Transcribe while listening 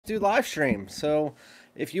FragranceDoud live stream. So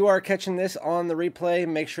if you are catching this on the replay,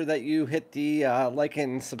 make sure that you hit the like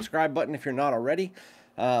and subscribe button if you're not already.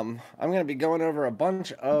 I'm going to be going over a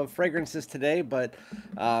bunch of fragrances today, but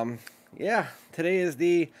yeah, today is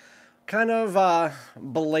the kind of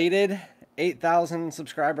belated 8,000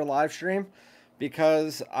 subscriber live stream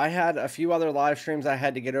because I had a few other live streams I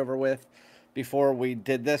had to get over with before we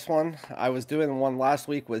did this one. I was doing one last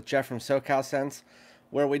week with Jeff from SoCal Scents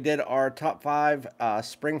where we did our top 5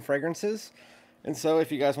 spring fragrances. And so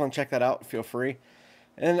if you guys want to check that out, feel free.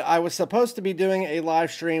 And I was supposed to be doing a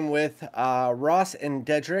live stream with Ross and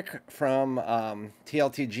Dedrick from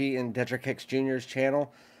TLTG and Dedrick Hicks Jr.'s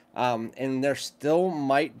channel. And there still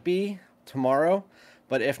might be tomorrow,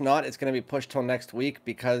 but if not, it's going to be pushed till next week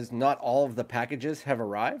because not all of the packages have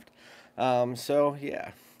arrived. So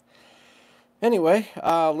yeah. Anyway,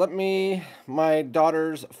 my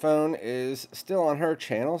daughter's phone is still on her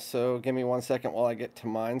channel, so give me 1 second while I get to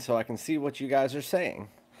mine so I can see what you guys are saying.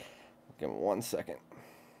 Give me 1 second.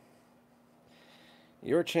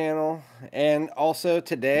 Your channel. And also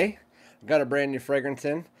today, I've got a brand new fragrance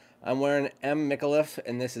in. I'm wearing M. Micallef,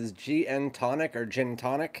 and this is GNTonic or Gin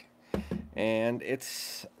Tonic. And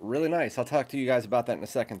it's really nice. I'll talk to you guys about that in a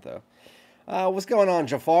second, though. What's going on,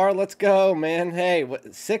 Jafar? Let's go, man. Hey,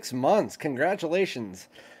 6 months. Congratulations.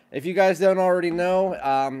 If you guys don't already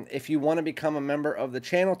know, if you want to become a member of the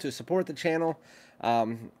channel to support the channel,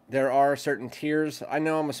 there are certain tiers. I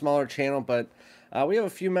know I'm a smaller channel, but we have a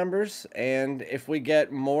few members, and if we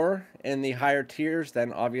get more in the higher tiers,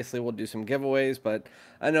 then obviously we'll do some giveaways, but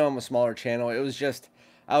I know I'm a smaller channel. It was just,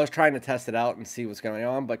 I was trying to test it out and see what's going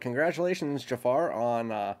on, but congratulations, Jafar,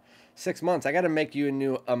 on 6 months. I got to make you a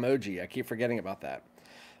new emoji. I keep forgetting about that.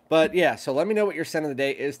 But yeah, so let me know what your scent of the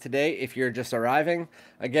day is today if you're just arriving.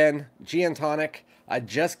 Again, GNTonic. I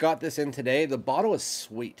just got this in today. The bottle is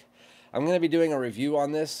sweet. I'm going to be doing a review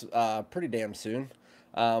on this pretty damn soon.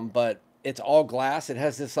 But it's all glass. It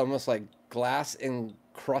has this almost like glass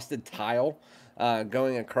encrusted tile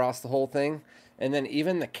going across the whole thing. And then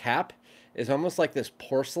even the cap is almost like this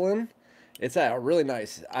porcelain. It's really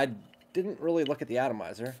nice. I didn't really look at the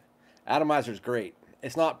atomizer. Atomizer's great.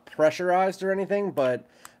 It's not pressurized or anything, but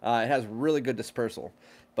it has really good dispersal.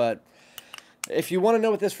 But if you want to know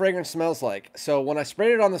what this fragrance smells like, so when I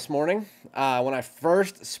sprayed it on this morning, when I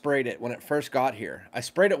first sprayed it, when it first got here, I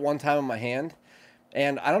sprayed it one time on my hand,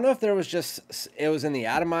 and I don't know if there was it was in the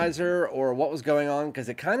atomizer or what was going on, because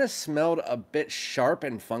it kind of smelled a bit sharp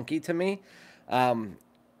and funky to me.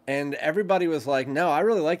 And everybody was like, no, I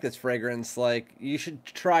really like this fragrance. Like, you should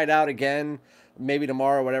try it out again, maybe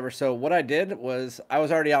tomorrow or whatever. So what I did was, I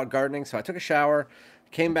was already out gardening, so I took a shower,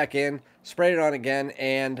 came back in, sprayed it on again,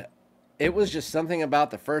 and it was just something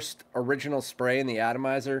about the first original spray in the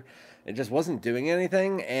atomizer. It just wasn't doing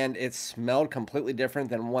anything, and it smelled completely different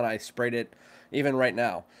than when I sprayed it even right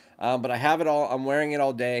now. But I have it all. I'm wearing it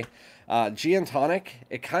all day. GNTonic,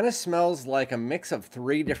 it kind of smells like a mix of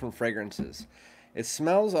 3 different fragrances. It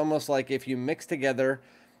smells almost like if you mix together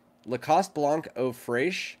Lacoste Blanc Eau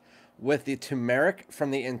Fraiche with the turmeric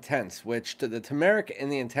from the Intense, which the turmeric in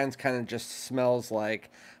the Intense kind of just smells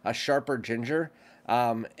like a sharper ginger.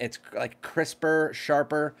 It's like crisper,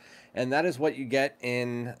 sharper, and that is what you get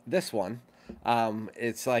in this one.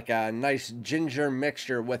 It's like a nice ginger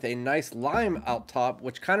mixture with a nice lime out top,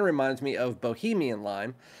 which kind of reminds me of Bohemian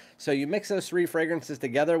lime. So you mix those 3 fragrances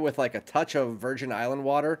together with like a touch of Virgin Island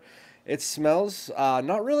water. It smells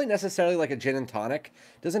not really necessarily like a gin and tonic.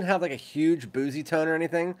 It doesn't have like a huge boozy tone or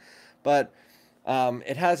anything, but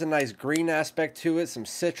it has a nice green aspect to it, some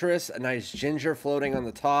citrus, a nice ginger floating on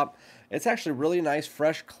the top. It's actually really nice,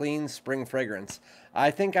 fresh, clean spring fragrance. I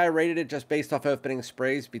think I rated it just based off opening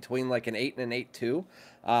sprays between like an 8 and an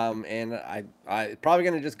 8.2. And I probably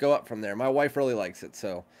going to just go up from there. My wife really likes it,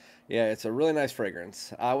 so yeah, it's a really nice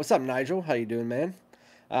fragrance. What's up, Nigel? How you doing, man?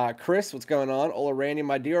 Chris, what's going on? Ola Randy,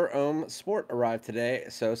 my Dior Homme Sport arrived today,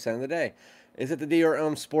 so scent of the day. Is it the Dior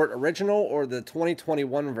Homme Sport original or the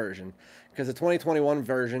 2021 version? Because the 2021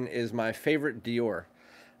 version is my favorite Dior.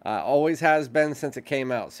 Always has been since it came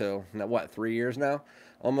out, so what, 3 years now?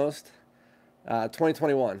 Almost?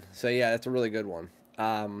 2021, so yeah, that's a really good one.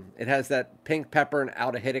 It has that pink pepper and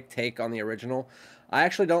aldehydic take on the original. I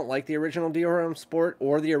actually don't like the original Dior Homme Sport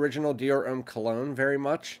or the original Dior Homme Cologne very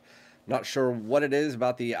much. Not sure what it is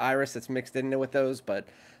about the iris that's mixed in with those, but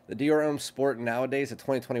the Dior Homme Sport nowadays, the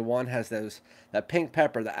 2021, has that pink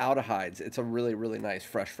pepper, the aldehydes. It's a really, really nice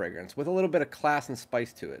fresh fragrance with a little bit of class and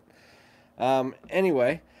spice to it.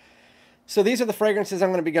 Anyway, so these are the fragrances I'm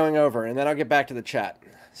going to be going over, and then I'll get back to the chat.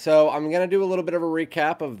 So I'm going to do a little bit of a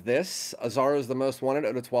recap of this. Azzaro is the Most Wanted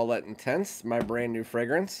Eau de Toilette Intense, my brand new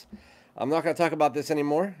fragrance. I'm not going to talk about this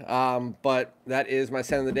anymore, but that is my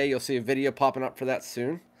scent of the day. You'll see a video popping up for that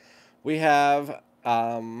soon. We have,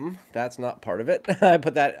 that's not part of it. I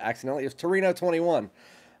put that accidentally. It's Torino 21.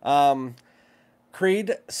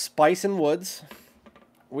 Creed Spice and Woods.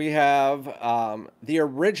 We have the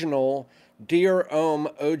original Dior Homme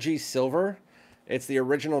OG Silver. It's the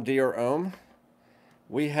original Dior Homme.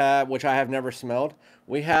 We have, which I have never smelled.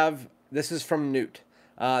 We have, this is from Newt.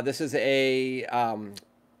 This is a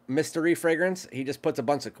mystery fragrance. He just puts a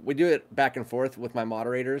bunch of, we do it back and forth with my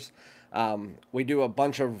moderators. We do a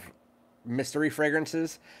bunch of mystery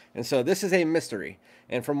fragrances, and so this is a mystery,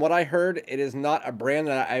 and from what I heard, it is not a brand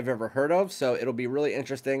that I've ever heard of, so it'll be really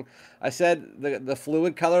interesting. I said the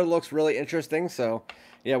fluid color looks really interesting, so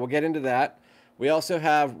yeah, we'll get into that. We also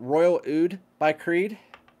have Royal Oud by Creed.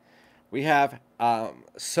 We have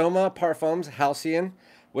Soma Parfums Halcyon,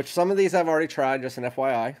 which some of these I've already tried, just an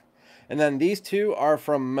FYI. And then these two are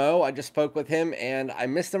from Mo. I just spoke with him, and I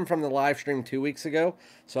missed them from the live stream 2 weeks ago,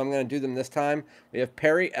 so I'm going to do them this time. We have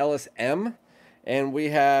Perry Ellis M, and we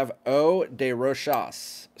have Eau de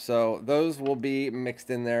Rochas. So those will be mixed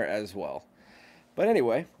in there as well. But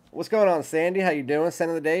anyway, what's going on, Sandy? How you doing? Scent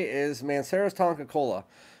of the day is Mancera's Tonka Cola.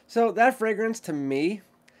 So that fragrance, to me,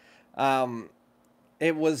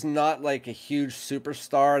 it was not like a huge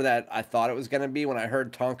superstar that I thought it was going to be. When I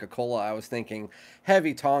heard Tonka Cola, I was thinking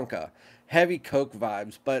heavy Tonka, heavy Coke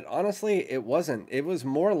vibes. But honestly, it wasn't. It was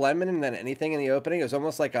more lemon than anything in the opening. It was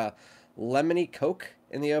almost like a lemony Coke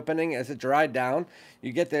in the opening. As it dried down,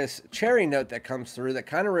 you get this cherry note that comes through that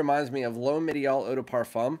kind of reminds me of L'Eau Medial Eau de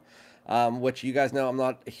Parfum, which you guys know I'm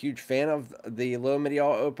not a huge fan of the L'Eau Medial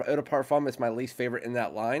Eau de Parfum. It's my least favorite in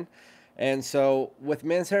that line. And so with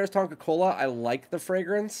Mancera's Tonka Cola, I like the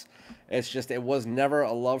fragrance. It's just, it was never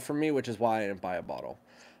a love for me, which is why I didn't buy a bottle.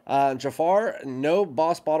 Jafar, no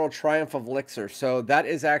Boss Bottle Triumph of Elixir. So that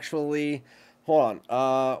is actually, hold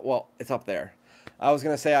on. Well, it's up there. I was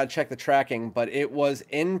going to say I'd check the tracking, but it was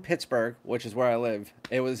in Pittsburgh, which is where I live.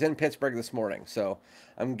 It was in Pittsburgh this morning. So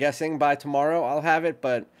I'm guessing by tomorrow I'll have it,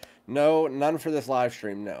 but no, none for this live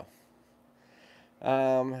stream, no.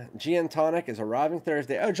 GNTonic is arriving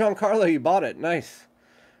Thursday. Oh, John Carlo, you bought it. Nice.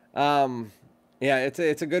 Yeah,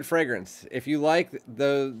 it's a good fragrance. If you like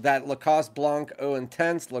that Lacoste Blanc Eau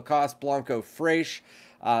Intense, Lacoste Blanc Eau Fraiche,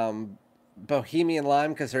 Bohemian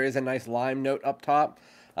Lime, because there is a nice lime note up top.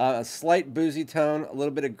 A slight boozy tone, a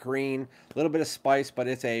little bit of green, a little bit of spice, but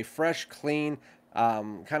it's a fresh, clean,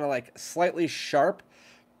 kind of like slightly sharp,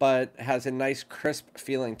 but has a nice crisp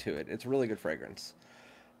feeling to it. It's a really good fragrance.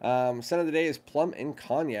 Scent of the day is Plum and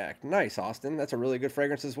Cognac. Nice, Austin. That's a really good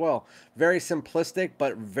fragrance as well. Very simplistic,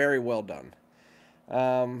 but very well done.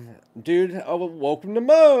 Dude, oh, welcome to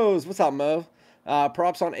Mo's. What's up, Mo?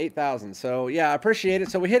 Props on 8,000. So, yeah, I appreciate it.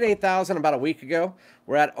 So, we hit 8,000 about a week ago.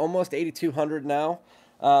 We're at almost 8,200 now.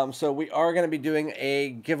 So, we are going to be doing a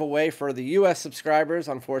giveaway for the U.S. subscribers.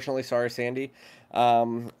 Unfortunately, sorry, Sandy.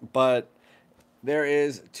 But there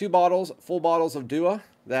is 2 bottles, full bottles of dOUD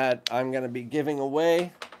that I'm going to be giving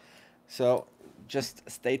away. So just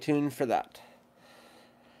stay tuned for that.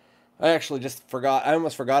 I actually just forgot. I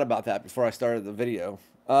almost forgot about that before I started the video.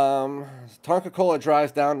 Tonka Cola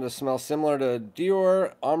dries down to smell similar to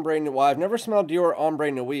Dior Ombre Nuit. Well, I've never smelled Dior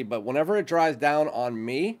Ombre Nuit, but whenever it dries down on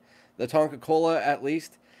me, the Tonka Cola at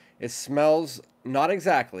least, it smells, not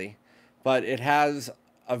exactly, but it has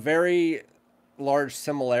a very large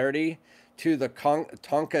similarity to the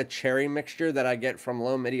Tonka cherry mixture that I get from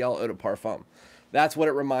L'Eau Medial Eau de Parfum. That's what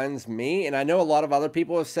it reminds me, and I know a lot of other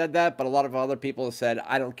people have said that, but a lot of other people have said,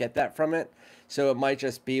 I don't get that from it, so it might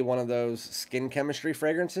just be one of those skin chemistry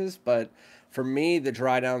fragrances, but for me, the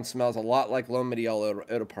dry down smells a lot like L'Eau Medial Eau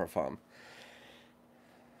de Parfum.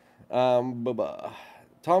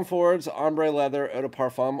 Tom Ford's Ombre Leather Eau de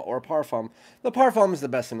Parfum or Parfum. The Parfum is the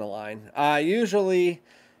best in the line. Usually,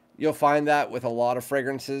 you'll find that with a lot of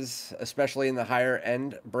fragrances, especially in the higher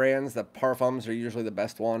end brands. The Parfums are usually the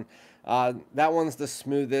best one. That one's the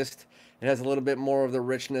smoothest. It has a little bit more of the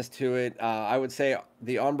richness to it. I would say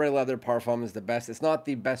the Ombre Leather Parfum is the best. It's not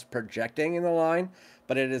the best projecting in the line,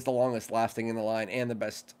 but it is the longest lasting in the line and the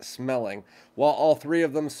best smelling. While all 3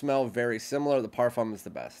 of them smell very similar, the Parfum is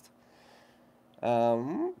the best.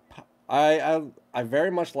 I very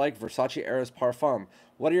much like Versace Eros Parfum.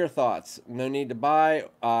 What are your thoughts? No need to buy,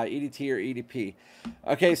 EDT or EDP.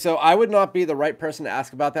 Okay, so I would not be the right person to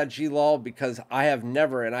ask about that, G-Lol, because I have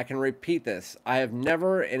never, and I can repeat this, I have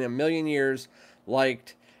never in a million years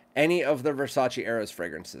liked any of the Versace Eros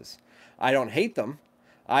fragrances. I don't hate them.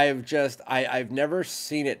 I've never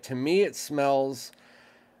seen it. To me, it smells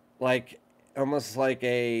like almost like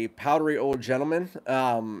a powdery old gentleman,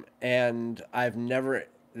 and I've never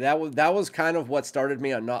that was kind of what started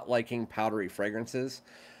me on not liking powdery fragrances.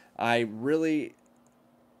 I really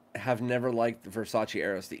have never liked the Versace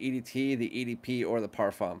Eros, the EDT, the EDP, or the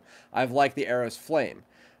Parfum. I've liked the Eros Flame.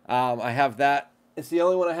 I have that. It's the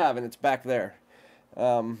only one I have, and it's back there.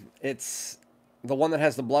 It's the one that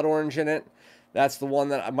has the blood orange in it. That's the one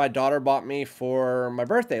that my daughter bought me for my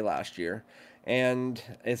birthday last year, and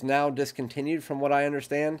it's now discontinued from what I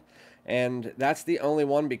understand. And that's the only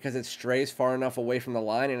one because it strays far enough away from the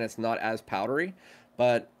line and it's not as powdery.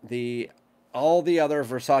 But all the other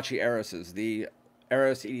Versace Eroses, the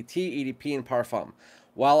Eros EDT, EDP, and Parfum.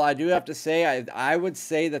 While I do have to say, I would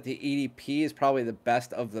say that the EDP is probably the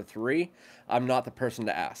best of the three. I'm not the person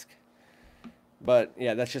to ask. But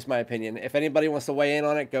yeah, that's just my opinion. If anybody wants to weigh in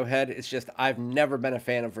on it, go ahead. It's just I've never been a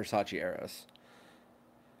fan of Versace Eros.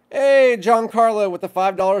 Hey, John Carlo with the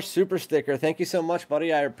 $5 super sticker. Thank you so much,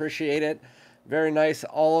 buddy. I appreciate it. Very nice.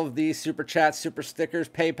 All of these super chats, super stickers,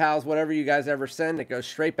 PayPals, whatever you guys ever send, it goes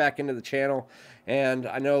straight back into the channel. And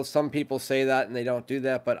I know some people say that and they don't do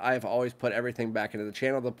that, but I've always put everything back into the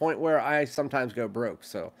channel to the point where I sometimes go broke.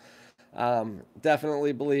 So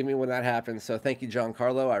definitely believe me when that happens. So thank you, John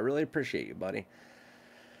Carlo. I really appreciate you, buddy.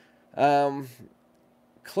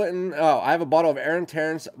 Clinton, oh, I have a bottle of Aaron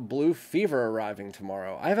Terrence Blue Fever arriving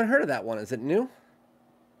tomorrow. I haven't heard of that one. Is it new?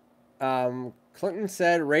 Clinton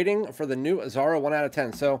said rating for the new Azzaro 1 out of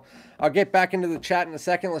 10. So I'll get back into the chat in a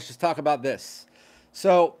second. Let's just talk about this.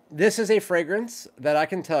 So this is a fragrance that I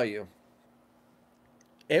can tell you,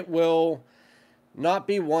 it will not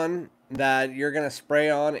be one that you're going to spray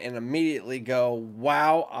on and immediately go,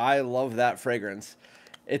 wow, I love that fragrance.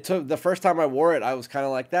 It took the first time I wore it, I was kind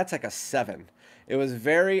of like, that's like a 7. It was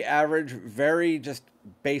very average, very just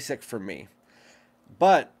basic for me.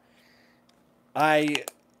 But I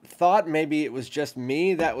thought maybe it was just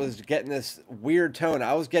me that was getting this weird tone.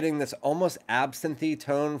 I was getting this almost absinthe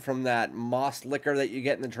tone from that moss liquor that you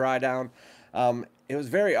get in the dry down. It was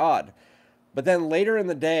very odd. But then later in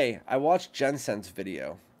the day, I watched Jensen's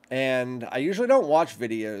video. And I usually don't watch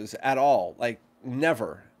videos at all, like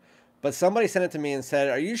never. But somebody sent it to me and said,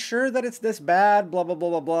 are you sure that it's this bad? Blah, blah, blah,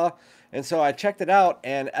 blah, blah. And so I checked it out.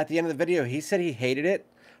 And at the end of the video, he said he hated it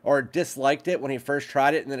or disliked it when he first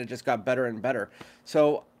tried it. And then it just got better and better.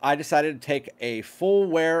 So I decided to take a full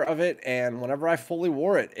wear of it. And whenever I fully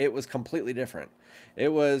wore it, it was completely different. It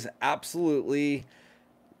was absolutely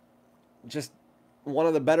just one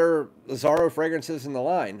of the better Azzaro fragrances in the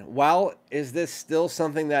line. While is this still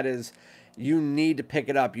something that is, you need to pick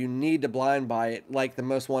it up, you need to blind buy it like the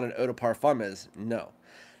Most Wanted Eau de Parfum is? No.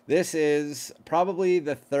 This is probably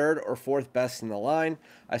the 3rd or 4th best in the line.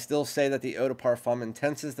 I still say that the Eau de Parfum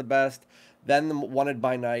Intense is the best, then the Wanted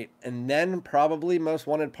by Night, and then probably Most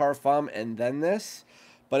Wanted Parfum, and then this.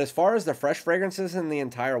 But as far as the fresh fragrances in the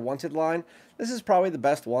entire Wanted line, this is probably the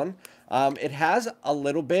best one. It has a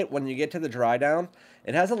little bit, when you get to the dry down,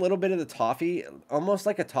 it has a little bit of the toffee, almost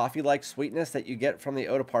like a toffee-like sweetness that you get from the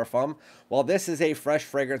Eau de Parfum. While this is a fresh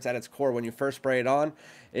fragrance at its core, when you first spray it on,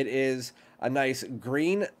 it is a nice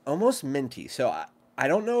green, almost minty. So I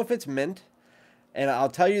don't know if it's mint, and I'll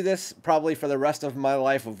tell you this probably for the rest of my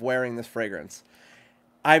life of wearing this fragrance.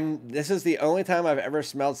 This is the only time I've ever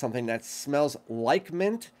smelled something that smells like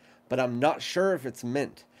mint, but I'm not sure if it's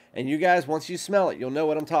mint. And you guys, once you smell it, you'll know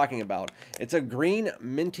what I'm talking about. It's a green,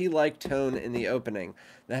 minty-like tone in the opening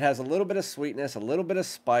that has a little bit of sweetness, a little bit of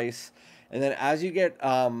spice. And then as you get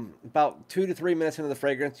about 2 to 3 minutes into the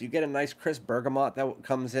fragrance, you get a nice crisp bergamot that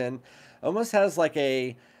comes in. Almost has like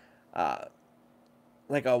a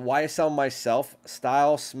YSL Myself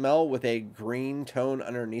style smell with a green tone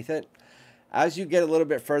underneath it. As you get a little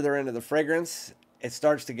bit further into the fragrance, it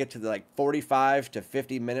starts to get to the like 45 to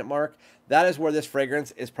 50 minute mark. That is where this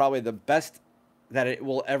fragrance is probably the best that it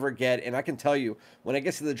will ever get. And I can tell you, when it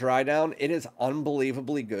gets to the dry down, it is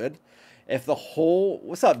unbelievably good. If the whole,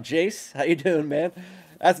 what's up, Jace? How you doing, man?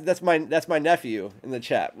 That's my nephew in the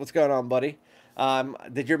chat. What's going on, buddy?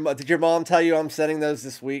 Did your mom tell you I'm sending those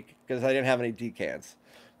this week? Because I didn't have any decants.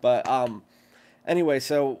 But anyway,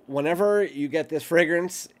 so whenever you get this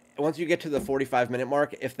fragrance, once you get to the 45-minute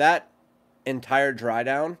mark, if that entire dry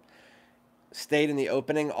down stayed in the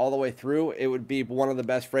opening all the way through, it would be one of the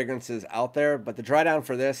best fragrances out there. But the dry down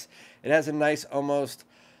for this, it has a nice, almost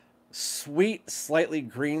sweet, slightly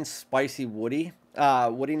green, spicy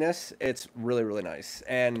woodiness. It's really, really nice.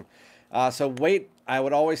 And so wait, I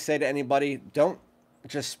would always say to anybody, don't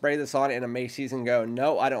just spray this on in a Macy's and go,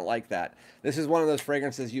 no, I don't like that. This is one of those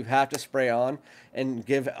fragrances you have to spray on and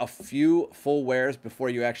give a few full wears before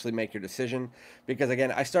you actually make your decision. Because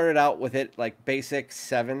again, I started out with it like basic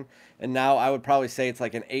 7, and now I would probably say it's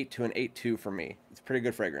like an 8 to an 8.2 for me. It's a pretty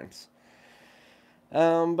good fragrance.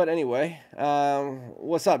 But anyway,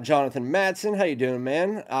 what's up, Jonathan Madsen? How you doing,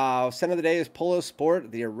 man? Scent of the day is Polo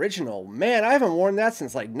Sport, the original. Man, I haven't worn that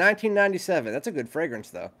since like 1997. That's a good fragrance,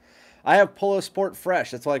 though. I have Polo Sport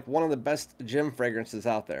Fresh. It's like one of the best gym fragrances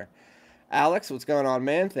out there. Alex, what's going on,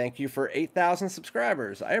 man? Thank you for 8,000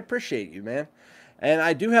 subscribers. I appreciate you, man. And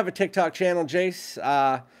I do have a TikTok channel,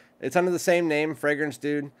 Jace. It's under the same name,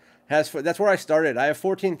 FragranceDoud. That's where I started. I have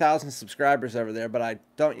 14,000 subscribers over there, but I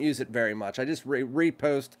don't use it very much. I just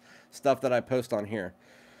repost stuff that I post on here.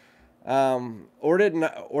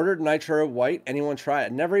 Ordered Nitro White. Anyone try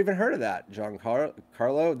it? Never even heard of that, John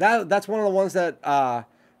Carlo. That's one of the ones that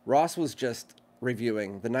Ross was just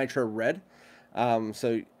reviewing, the Nitro Red.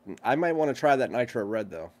 So I might want to try that Nitro Red,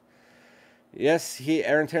 though. Yes,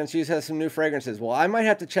 Aaron Terrence Hughes has some new fragrances. Well, I might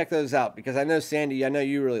have to check those out because I know, Sandy, I know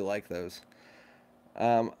you really like those.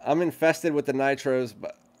 I'm infested with the nitros,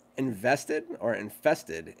 but infested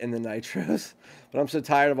in the nitros, but I'm so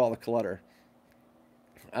tired of all the clutter.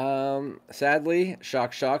 Sadly,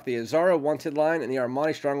 shock, the Azzaro Wanted line and the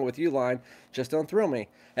Armani Stronger With You line just don't thrill me.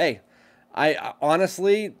 Hey, I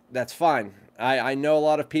honestly, that's fine. I know a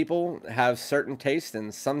lot of people have certain tastes,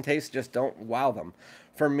 and some tastes just don't wow them.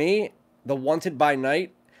 For me, the Wanted by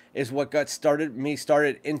Night is what got me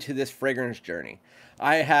started into this fragrance journey.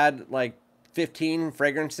 I had like 15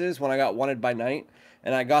 fragrances when I got Wanted by Night,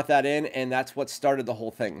 and I got that in, and that's what started the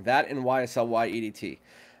whole thing. That and YSLY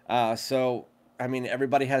EDT. So, I mean,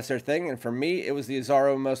 everybody has their thing, and for me, it was the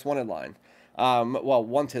Azzaro Most Wanted line. Well,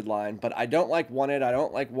 Wanted line, but I don't like Wanted. I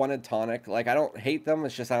don't like Wanted Tonic. Like, I don't hate them.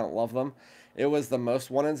 It's just I don't love them. It was the Most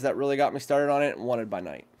Wanteds that really got me started on it, and Wanted by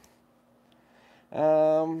Night.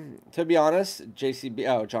 To be honest, JCB.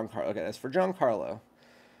 Oh, John Carlo. Okay, that's for John Carlo.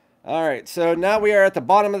 All right, so now we are at the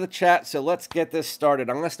bottom of the chat, so let's get this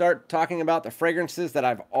started. I'm going to start talking about the fragrances that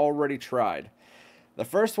I've already tried. The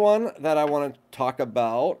first one that I want to talk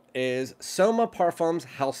about is Soma Parfums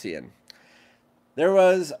Halcyon. There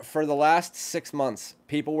was, for the last 6 months,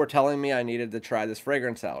 people were telling me I needed to try this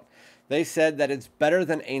fragrance out. They said that it's better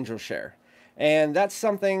than Angel Share. And that's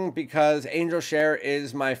something because Angel Share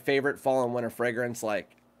is my favorite fall and winter fragrance,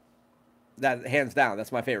 like, that hands down,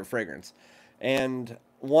 that's my favorite fragrance. And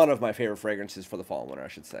one of my favorite fragrances for the fall and winter, I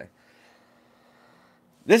should say.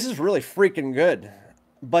 This is really freaking good,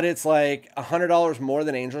 but it's like $100 more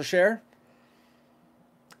than Angel Share,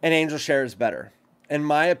 and Angel Share is better. In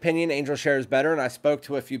my opinion, Angel Share is better, and I spoke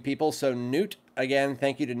to a few people. So Newt, again,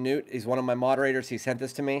 thank you to Newt. He's one of my moderators. He sent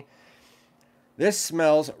this to me. This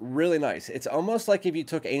smells really nice. It's almost like if you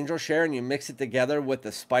took Angel Share and you mix it together with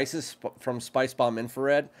the spices from Spice Bomb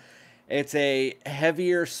Infrared. It's a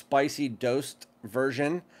heavier, spicy, dosed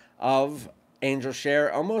version of Angel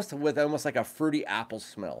Share, almost like a fruity apple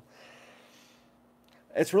smell.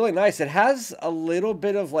 It's really nice. It has a little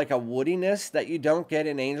bit of like a woodiness that you don't get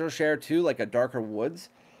in Angel Share too, like a darker woods.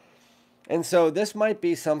 And so this might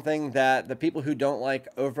be something that the people who don't like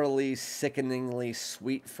overly sickeningly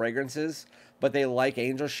sweet fragrances, but they like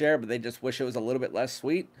Angel Share, but they just wish it was a little bit less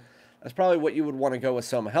sweet, that's probably what you would want to go with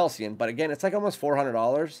Soma Halcyon. But again, it's like almost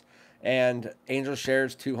 $400, and Angel Share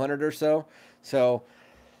is $200 or so. So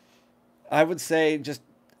I would say just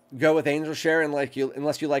go with Angel Share, and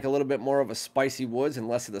unless you like a little bit more of a spicy woods and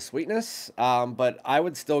less of the sweetness. But I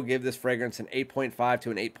would still give this fragrance an 8.5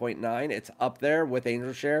 to an 8.9. It's up there with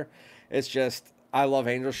Angel Share. It's just, I love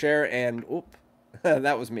Angel Share, and oop,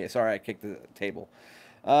 that was me. Sorry, I kicked the table.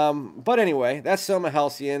 But anyway, that's Soma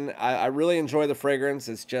Halcyon. I really enjoy the fragrance.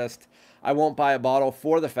 It's just, I won't buy a bottle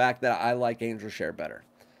for the fact that I like Angel Share better.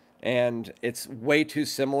 And it's way too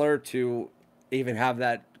similar to even have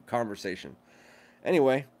that conversation.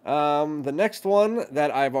 Anyway, the next one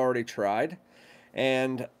that I've already tried,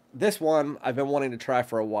 and this one I've been wanting to try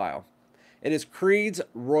for a while. It is Creed's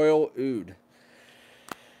Royal Oud.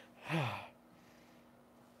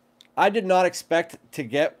 I did not expect to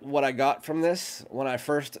get what I got from this when I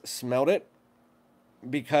first smelled it,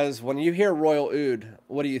 because when you hear Royal Oud,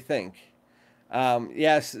 what do you think?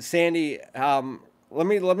 Yes, Sandy, let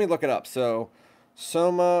me look it up. So,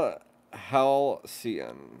 Soma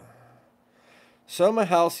Halcyon. Soma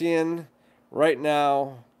Halcyon right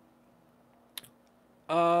now.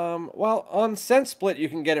 Well, on Scent Split you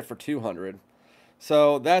can get it for $200,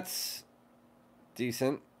 so that's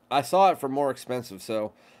decent. I saw it for more expensive,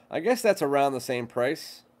 so I guess that's around the same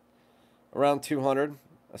price, around $200.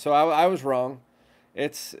 So I was wrong.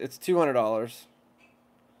 It's $200.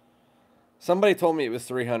 Somebody told me it was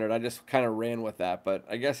 $300. I just kind of ran with that, but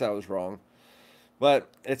I guess I was wrong. But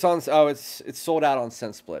it's on. Oh, it's sold out on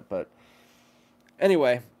Scent Split. But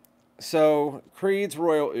anyway, so Creed's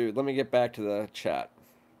Royal Oud. Let me get back to the chat.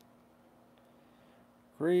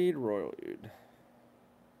 Creed Royal Oud.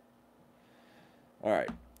 All right.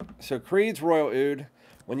 So Creed's Royal Oud.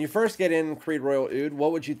 When you first get in Creed Royal Oud,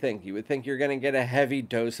 what would you think? You would think you're going to get a heavy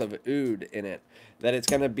dose of Oud in it. That it's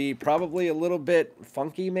going to be probably a little bit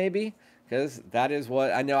funky, maybe, because that is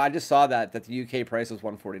what I know. I just saw that the UK price was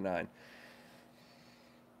 $149.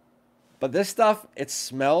 But this stuff, it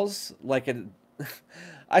smells like a.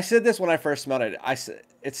 I said this when I first smelled it.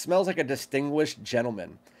 It smells like a distinguished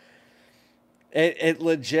gentleman. It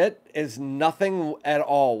legit is nothing at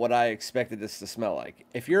all what I expected this to smell like.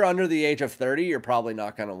 If you're under the age of 30, you're probably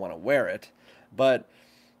not going to want to wear it. But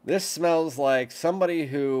this smells like somebody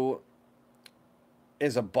who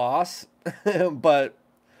is a boss, but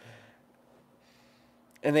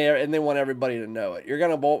and they want everybody to know it. You're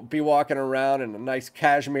going to be walking around in a nice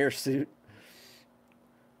cashmere suit.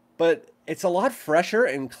 But it's a lot fresher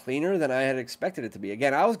and cleaner than I had expected it to be.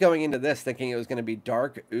 Again, I was going into this thinking it was going to be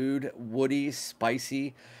dark, oud, woody,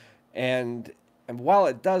 spicy, and while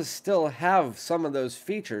it does still have some of those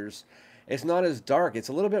features, it's not as dark. It's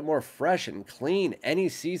a little bit more fresh and clean any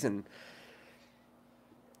season.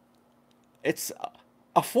 It's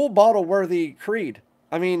a full bottle worthy Creed.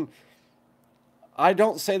 I mean, I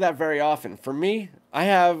don't say that very often. For me,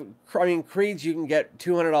 Creeds you can get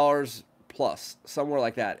 $200 plus, somewhere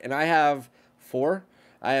like that. And I have 4.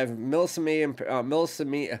 I have Millesime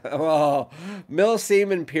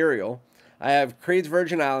Imperial. I have Creed's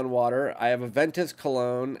Virgin Island Water. I have Aventus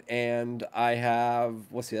Cologne. And I have,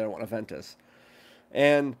 what's the other one? Aventus.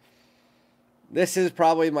 And this is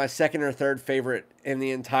probably my second or third favorite in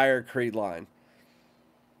the entire Creed line.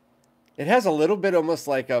 It has a little bit almost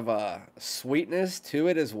like of a sweetness to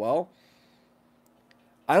it as well.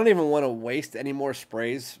 I don't even want to waste any more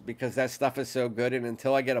sprays because that stuff is so good. And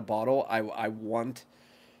until I get a bottle, I want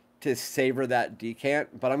to savor that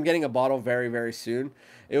decant. But I'm getting a bottle very, very soon.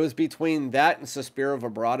 It was between that and Sospiro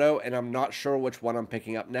Vibrato, and I'm not sure which one I'm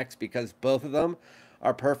picking up next because both of them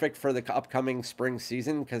are perfect for the upcoming spring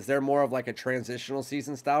season because they're more of like a transitional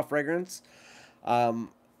season style fragrance.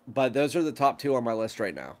 But those are the top 2 on my list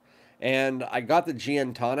right now. And I got the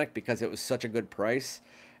GNTonic because it was such a good price.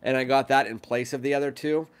 And I got that in place of the other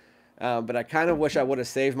 2. But I kind of wish I would have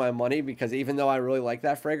saved my money because even though I really like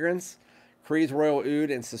that fragrance, Creed's Royal Oud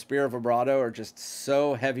and Sospiro Vibrato are just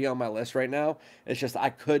so heavy on my list right now. It's just I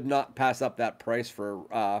could not pass up that price for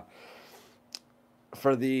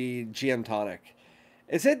the GNTonic.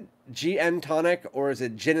 Is it GNTonic or is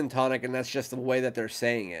it Gin and Tonic and that's just the way that they're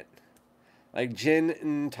saying it? Like Gin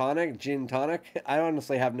and Tonic? I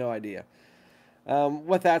honestly have no idea.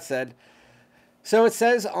 With that said, so it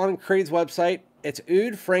says on Creed's website, it's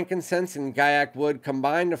oud, frankincense, and gaiac wood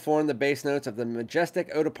combined to form the base notes of the majestic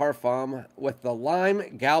eau de parfum with the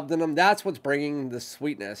lime, galbanum. That's what's bringing the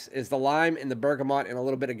sweetness, is the lime and the bergamot and a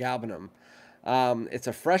little bit of galbanum. It's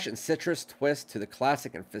a fresh and citrus twist to the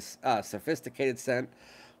classic and sophisticated scent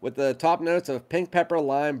with the top notes of pink pepper,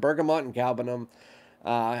 lime, bergamot, and galbanum.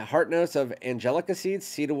 Heart notes of angelica seeds,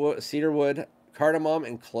 cedarwood, cardamom,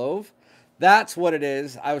 and clove. That's what it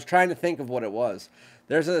is. I was trying to think of what it was.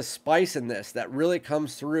 There's a spice in this that really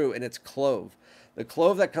comes through, and it's clove. The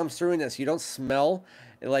clove that comes through in this, you don't smell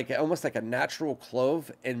like almost like a natural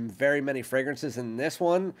clove in very many fragrances. In this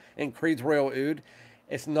one, in Creed's Royal Oud,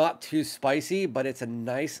 it's not too spicy, but it's a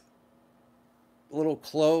nice little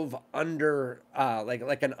clove under,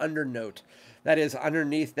 like an undernote that is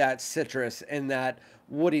underneath that citrus and that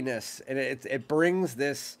woodiness, and it brings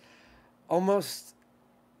this almost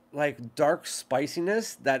like dark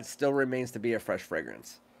spiciness that still remains to be a fresh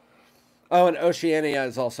fragrance. Oh, and Oceania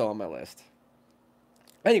is also on my list.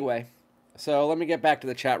 Anyway, so let me get back to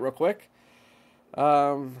the chat real quick.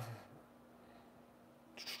 Giancarlo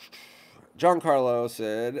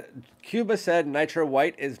said, Cuba said Nitro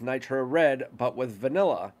White is Nitro Red, but with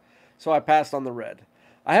vanilla. So I passed on the red.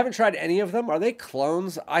 I haven't tried any of them. Are they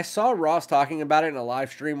clones? I saw Ross talking about it in a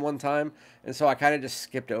live stream one time, and so I kind of just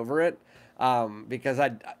skipped over it. Because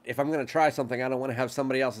if I'm going to try something, I don't want to have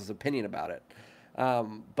somebody else's opinion about it.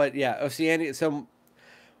 But yeah, Oceania. So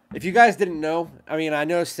if you guys didn't know, I mean, I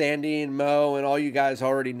know Sandy and Mo and all you guys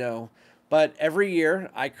already know, but every year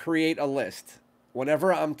I create a list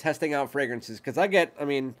whenever I'm testing out fragrances, because I get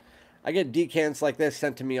decants like this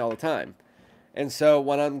sent to me all the time. And so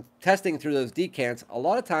when I'm testing through those decants, a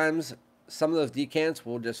lot of times some of those decants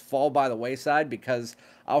will just fall by the wayside because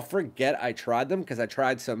I'll forget I tried them because I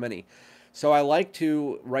tried so many. So I like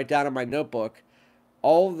to write down in my notebook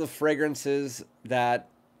all of the fragrances that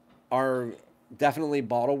are definitely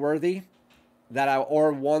bottle worthy,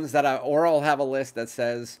 or I'll have a list that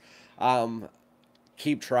says,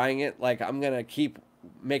 keep trying it. Like I'm gonna keep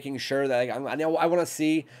making sure that I want to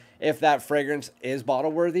see if that fragrance is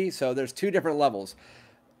bottle worthy. So there's 2 different levels.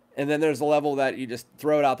 And then there's a level that you just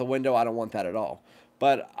throw it out the window. I don't want that at all.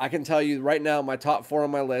 But I can tell you right now, my top 4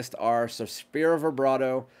 on my list are Suspira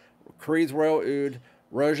Vibrato, Creed's Royal Oud,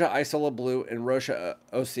 Roja Isola Blue, and Roja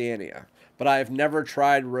Oceania. But I have never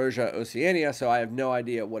tried Roja Oceania, so I have no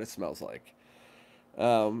idea what it smells like.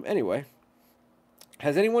 Anyway,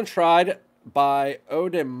 has anyone tried by Eau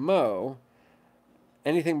de Mo?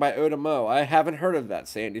 Anything by Eau de Mo? I haven't heard of that,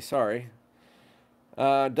 Sandy. Sorry.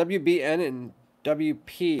 WBN and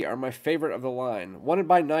WP are my favorite of the line. Wanted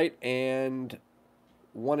by Night and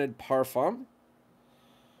Wanted Parfum.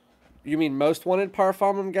 You mean Most Wanted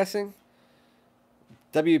Parfum, I'm guessing?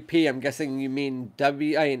 WP, I'm guessing you mean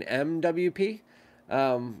MWP.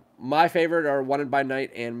 My favorite are Wanted by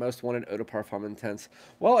Night and Most Wanted Eau de Parfum Intense.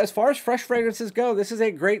 Well, as far as fresh fragrances go, this is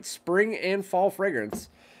a great spring and fall fragrance.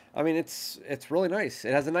 I mean, it's really nice.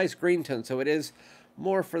 It has a nice green tone, so it is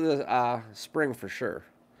more for the spring for sure.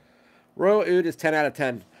 Royal Oud is 10 out of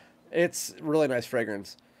 10. It's really nice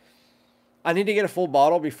fragrance. I need to get a full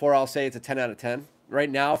bottle before I'll say it's a 10 out of 10. Right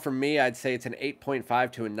now, for me, I'd say it's an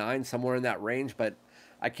 8.5 to a 9, somewhere in that range, but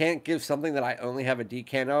I can't give something that I only have a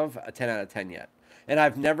decant of a 10 out of 10 yet. And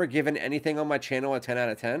I've never given anything on my channel a 10 out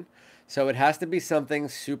of 10, so it has to be something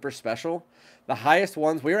super special. The highest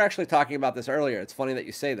ones, we were actually talking about this earlier. It's funny that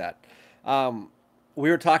you say that. We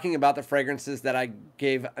were talking about the fragrances that I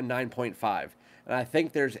gave a 9.5, and I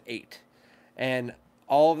think there's 8. And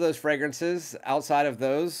all of those fragrances, outside of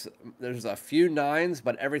those, there's a few 9s,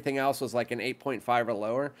 but everything else was like an 8.5 or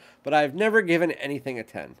lower. But I've never given anything a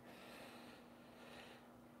 10.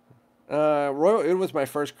 Royal Oud was my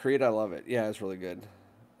first Creed. I love it. Yeah, it's really good.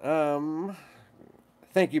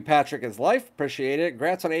 Thank you, Patrick is Life. Appreciate it.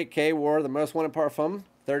 Grats on 8K. Wore the Most Wanted Parfum.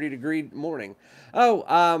 30-degree morning.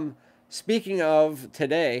 Oh, speaking of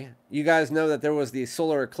today, you guys know that there was the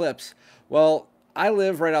solar eclipse. Well, I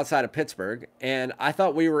live right outside of Pittsburgh, and I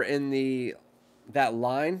thought we were in that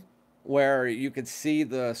line where you could see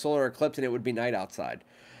the solar eclipse and it would be night outside.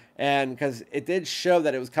 And because it did show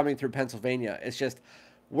that it was coming through Pennsylvania. It's just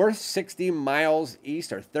we're 60 miles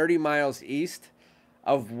east or 30 miles east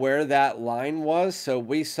of where that line was. So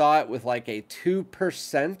we saw it with like a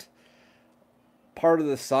 2% part of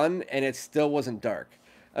the sun, and it still wasn't dark.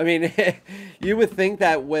 I mean, you would think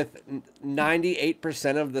that with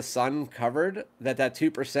 98% of the sun covered, that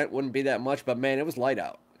 2% wouldn't be that much, but man, it was light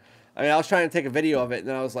out. I mean, I was trying to take a video of it, and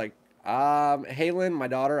then I was like, Haylin, my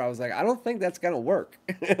daughter, I was like, I don't think that's going to work.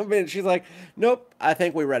 I mean, she's like, nope, I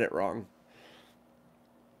think we read it wrong.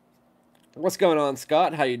 What's going on,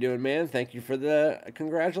 Scott? How you doing, man? Thank you for the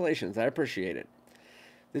congratulations. I appreciate it.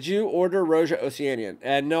 Did you order Roja Oceania?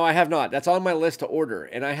 And no, I have not. That's on my list to order.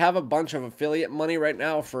 And I have a bunch of affiliate money right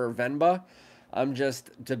now for Venba. I'm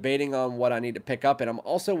just debating on what I need to pick up. And I'm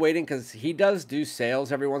also waiting because he does do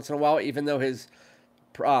sales every once in a while, even though his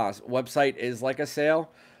website is like a sale.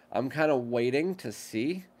 I'm kind of waiting to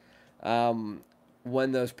see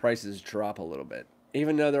when those prices drop a little bit.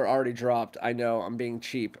 Even though they're already dropped, I know I'm being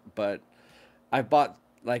cheap, but I bought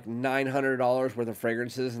like $900 worth of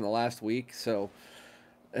fragrances in the last week, so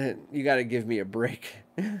you got to give me a break.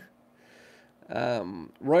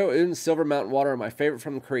 Royal Oud and Silver Mountain Water are my favorite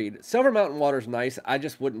from Creed. Silver Mountain Water is nice. I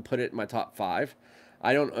just wouldn't put it in my top 5.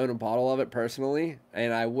 I don't own a bottle of it personally,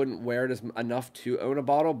 and I wouldn't wear it enough to own a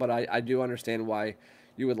bottle, but I do understand why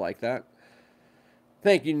you would like that.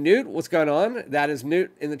 Thank you, Newt. What's going on? That is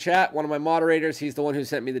Newt in the chat, one of my moderators. He's the one who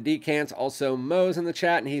sent me the decants. Also, Mo's in the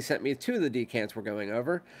chat, and he sent me 2 of the decants we're going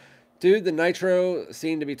over. Dude, the nitro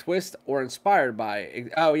seemed to be twist or inspired by.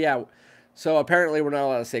 Oh, yeah. So apparently we're not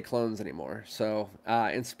allowed to say clones anymore. So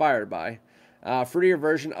inspired by. Fruitier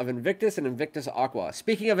version of Invictus and Invictus Aqua.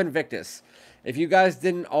 Speaking of Invictus, if you guys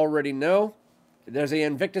didn't already know, there's a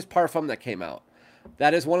Invictus Parfum that came out.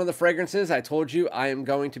 That is one of the fragrances I told you I am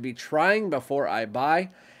going to be trying before I buy.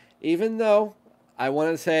 Even though I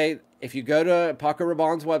want to say, if you go to Paco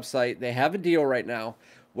Rabanne's website, they have a deal right now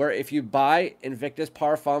where if you buy Invictus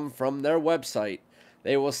Parfum from their website,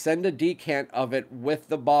 they will send a decant of it with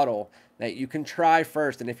the bottle that you can try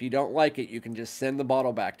first. And if you don't like it, you can just send the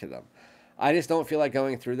bottle back to them. I just don't feel like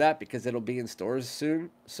going through that because it'll be in stores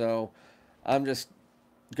soon. So I'm just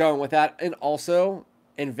going with that. And also,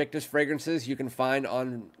 Invictus fragrances you can find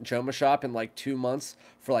on Joma Shop in like 2 months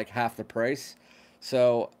for like half the price.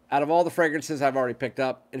 So out of all the fragrances I've already picked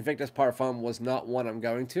up, Invictus Parfum was not one I'm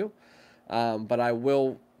going to. But I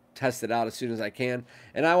will test it out as soon as I can.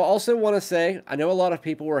 And I also want to say, I know a lot of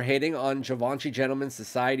people were hating on Givenchy Gentleman's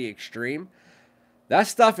Society Extreme. That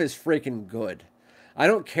stuff is freaking good. I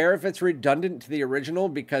don't care if it's redundant to the original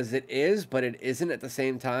because it is, but it isn't at the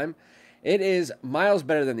same time. It is miles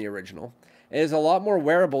better than the original. It is a lot more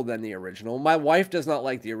wearable than the original. My wife does not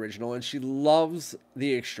like the original, and she loves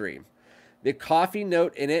the Extreme. The coffee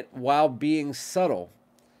note in it, while being subtle,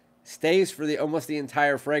 stays for almost the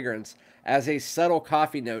entire fragrance as a subtle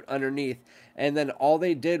coffee note underneath. And then all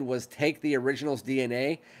they did was take the original's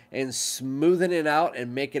DNA and smoothen it out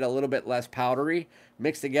and make it a little bit less powdery,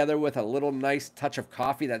 mixed together with a little nice touch of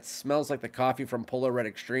coffee that smells like the coffee from Polo Red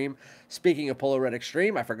Extreme. Speaking of Polo Red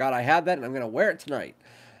Extreme, I forgot I had that, and I'm going to wear it tonight.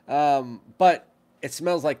 But it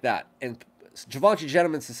smells like that. And Givenchy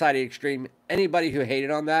Gentleman Society Extreme, anybody who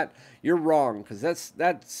hated on that, you're wrong, because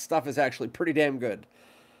that stuff is actually pretty damn good.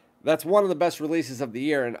 That's one of the best releases of the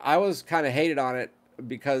year, and I was kind of hated on it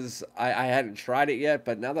because I hadn't tried it yet,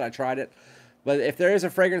 but now that I tried it. But if there is a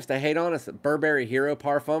fragrance to hate on, it's the Burberry Hero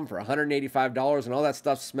Parfum for $185, and all that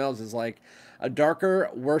stuff smells is like a darker,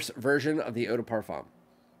 worse version of the Eau de Parfum.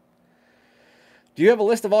 Do you have a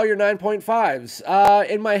list of all your 9.5s?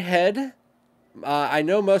 In my head, I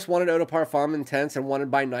know most Wanted Eau de Parfum Intense and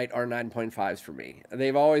Wanted by Night are 9.5s for me.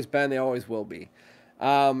 They've always been, they always will be.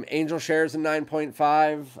 Angel Share is a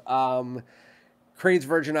 9.5. Creed's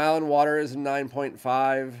Virgin Island Water is a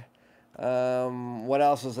 9.5. What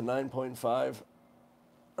else is a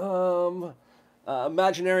 9.5?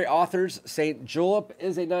 Imaginary Authors St. Julep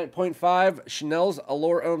is a 9.5. Chanel's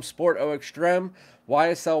Allure Homme Sport Eau Extreme.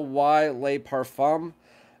 YSL Le Parfum.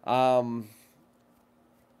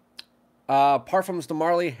 Parfums de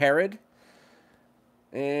Marly Herod.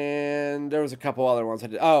 And there was a couple other ones I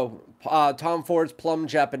did. Tom Ford's Plum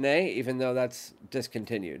Japonais, even though that's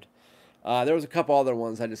discontinued. There was a couple other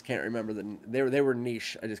ones I just can't remember. They were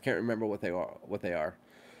niche. I just can't remember what they are.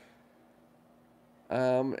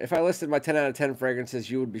 If I listed my 10 out of 10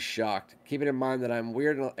 fragrances, you would be shocked. Keeping in mind that I'm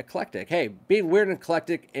weird and eclectic. Hey, being weird and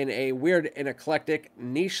eclectic in a weird and eclectic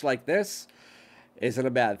niche like this isn't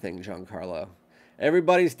a bad thing, Giancarlo.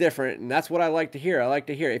 Everybody's different, and that's what I like to hear. I like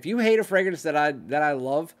to hear. If you hate a fragrance that I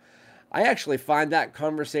love, I actually find that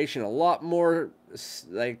conversation a lot more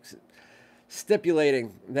like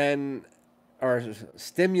stimulating.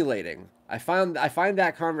 I find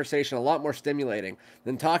that conversation a lot more stimulating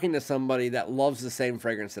than talking to somebody that loves the same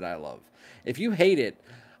fragrance that I love. If you hate it,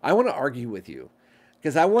 I want to argue with you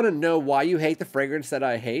because I want to know why you hate the fragrance that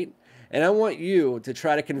I hate. And I want you to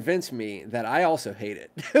try to convince me that I also hate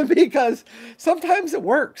it. Because sometimes it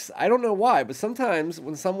works. I don't know why, but sometimes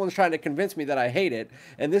when someone's trying to convince me that I hate it,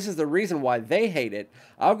 and this is the reason why they hate it,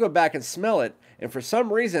 I'll go back and smell it, and for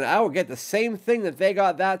some reason I will get the same thing that they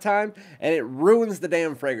got that time, and it ruins the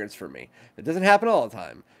damn fragrance for me. It doesn't happen all the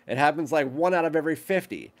time. It happens like 1 out of every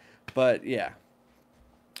 50. But yeah.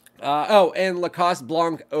 And Lacoste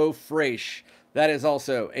Blanc Eau Fraiche. That is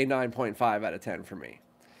also a 9.5 out of 10 for me.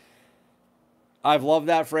 I've loved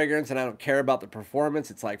that fragrance, and I don't care about the performance.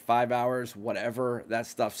 It's like 5 hours, whatever. That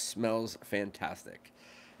stuff smells fantastic.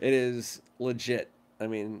 It is legit. I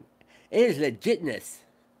mean, it is legitness.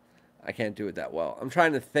 I can't do it that well. I'm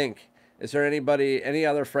trying to think. Is there any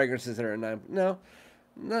other fragrances that are a 9? No,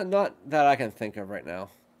 not that I can think of right now.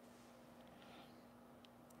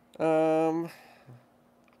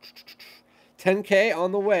 10K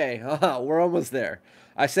on the way. We're almost there.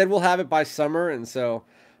 I said we'll have it by summer, and so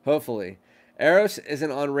hopefully. Eros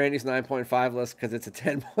isn't on Randy's 9.5 list because it's a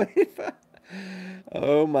 10.5.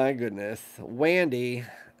 Oh my goodness. Wandy.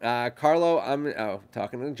 Carlo,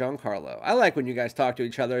 talking to Giancarlo. I like when you guys talk to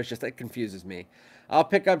each other. It's just, it confuses me. I'll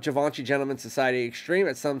pick up Givenchy Gentleman Society Extreme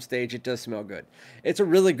at some stage. It does smell good. It's a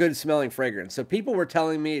really good smelling fragrance. So people were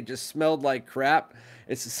telling me it just smelled like crap.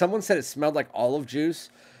 Someone said it smelled like olive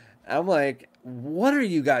juice. I'm like, what are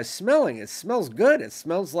you guys smelling? It smells good. It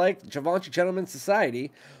smells like Givenchy Gentleman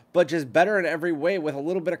Society, but just better in every way with a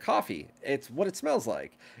little bit of coffee. It's what it smells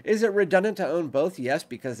like. Is it redundant to own both? Yes,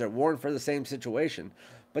 because they're worn for the same situation.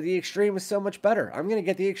 But the Extreme is so much better. I'm going to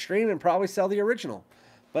get the Extreme and probably sell the original.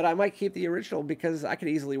 But I might keep the original because I could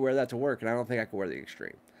easily wear that to work, and I don't think I could wear the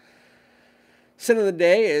Extreme. Sin of the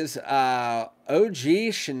day is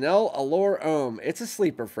OG Chanel Allure Homme. It's a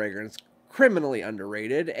sleeper fragrance, criminally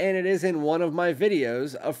underrated, and it is in one of my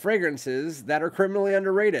videos of fragrances that are criminally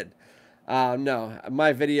underrated. No,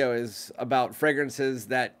 my video is about fragrances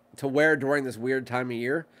that to wear during this weird time of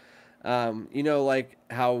year. You know, like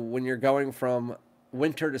how when you're going from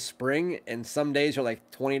winter to spring and some days are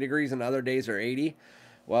like 20 degrees and other days are 80.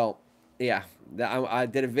 Well, yeah, I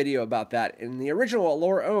did a video about that. And the original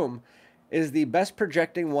Allure Homme is the best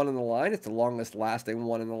projecting one in the line. It's the longest lasting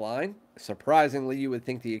one in the line. Surprisingly, you would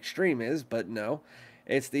think the Extreme is, but no.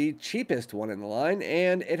 It's the cheapest one in the line,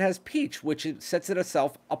 and it has peach, which sets it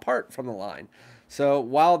itself apart from the line. So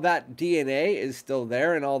while that DNA is still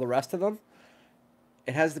there in all the rest of them,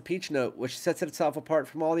 it has the peach note, which sets itself apart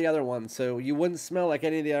from all the other ones, so you wouldn't smell like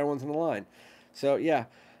any of the other ones in the line. So yeah,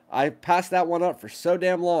 I passed that one up for so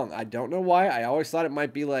damn long. I don't know why. I always thought it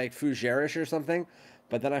might be like fougerish or something,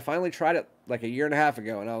 but then I finally tried it like a year and a half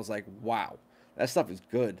ago, and I was like, wow, that stuff is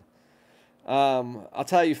good. I'll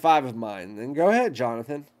tell you 5 of mine. Then go ahead,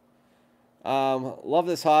 Jonathan. Love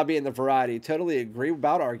this hobby and the variety. Totally agree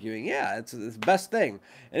about arguing. Yeah, it's the best thing.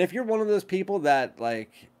 And if you're one of those people that,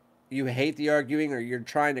 like, you hate the arguing or you're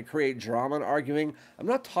trying to create drama in arguing, I'm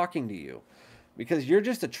not talking to you because you're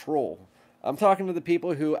just a troll. I'm talking to the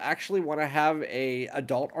people who actually want to have a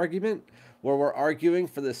adult argument where we're arguing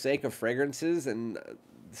for the sake of fragrances and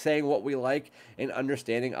saying what we like and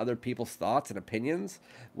understanding other people's thoughts and opinions,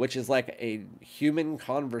 which is like a human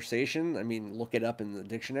conversation. I mean, look it up in the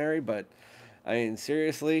dictionary, but I mean,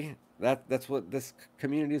 seriously, that's what this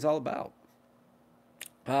community is all about.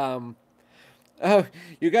 Oh,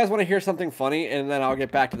 you guys want to hear something funny, and then I'll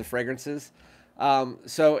get back to the fragrances.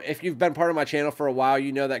 So if you've been part of my channel for a while,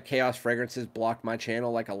 you know that Chaos Fragrances blocked my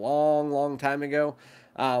channel like a long, long time ago.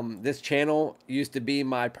 This channel used to be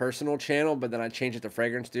my personal channel, but then I changed it to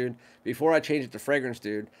FragranceDoud. Before I changed it to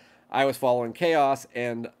FragranceDoud, I was following Chaos,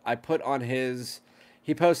 and I put on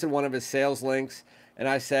he posted one of his sales links, and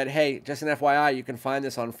I said, hey, just an FYI, you can find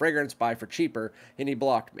this on Fragrance Buy for cheaper, and he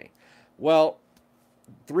blocked me. Well,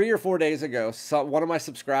 3 or 4 days ago, one of my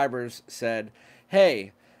subscribers said,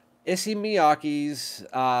 hey, Issey Miyake's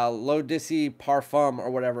L'Odyssey Parfum, or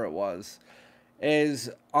whatever it was, is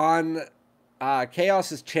on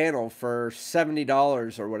Chaos's channel for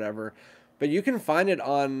 $70 or whatever, but you can find it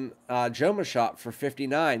on Joma Shop for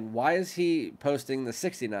 $59. Why is he posting the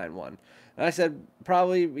 $69 one? And I said,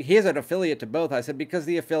 probably he is an affiliate to both. I said, because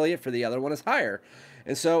the affiliate for the other one is higher.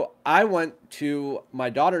 And so I went to my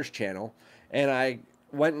daughter's channel and I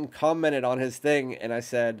went and commented on his thing, and I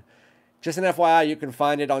said, just an FYI, you can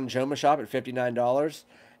find it on Joma Shop at $59.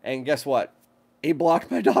 And guess what? He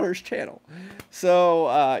blocked my daughter's channel.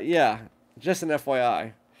 So, yeah, just an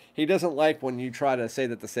FYI. He doesn't like when you try to say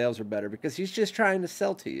that the sales are better because he's just trying to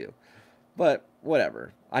sell to you. But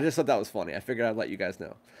whatever. I just thought that was funny. I figured I'd let you guys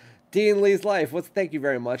know. Dean Lee's Life. Thank you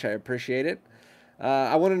very much. I appreciate it.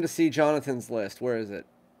 I wanted to see Jonathan's list. Where is it?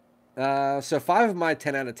 So 5 of my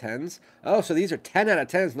 10 out of 10s. Oh, so these are 10 out of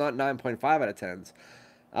 10s, not 9.5 out of 10s.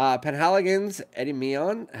 Penhaligon's Eddie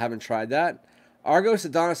Mion. Haven't tried that. Argos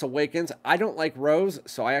Adonis Awakens. I don't like rose,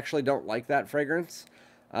 so I actually don't like that fragrance.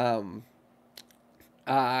 Killian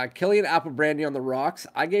Apple Brandy on the Rocks.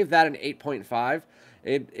 I gave that an 8.5.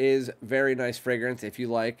 It is very nice fragrance if you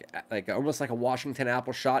like almost like a Washington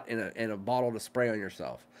apple shot in a bottle to spray on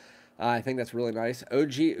yourself. I think that's really nice.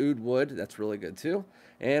 OG Oud Wood, that's really good too.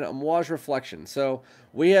 And Amouage Reflection. So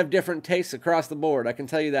we have different tastes across the board. I can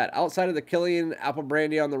tell you that. Outside of the Killian Apple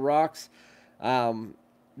Brandy on the Rocks,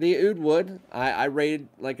 the Oud Wood, I rated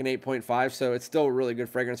like an 8.5, so it's still a really good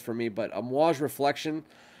fragrance for me. But Amouage Reflection,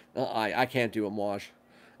 I can't do Amouage.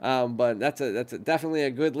 But that's definitely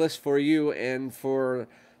a good list for you and for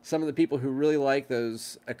some of the people who really like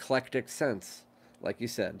those eclectic scents, like you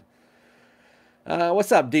said.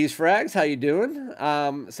 What's up, D's Frags? How you doing?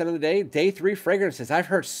 Scent of the day, Day 3 fragrances. I've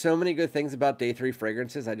heard so many good things about Day 3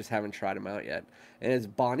 fragrances. I just haven't tried them out yet. And it's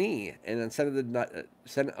Bonnie, and then Scent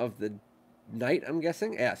of the Night, I'm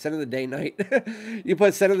guessing. Yeah, Scent of the Day Night. You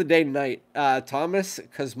put Scent of the Day Night. Thomas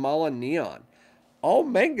Kosmala Neon. All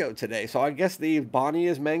mango today, so I guess the Bonnie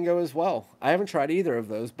is mango as well. I haven't tried either of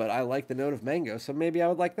those, but I like the note of mango, so maybe I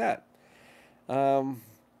would like that.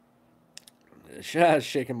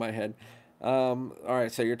 Shaking my head. All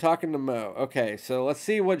right, so you're talking to Mo. Okay, so let's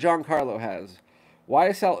see what Giancarlo has.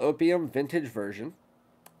 YSL Opium Vintage Version.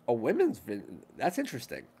 A women's that's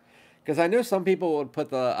interesting. Because I know some people would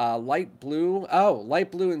put the light blue. Oh,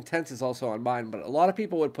 light blue intense is also on mine, but a lot of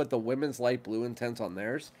people would put the women's light blue intense on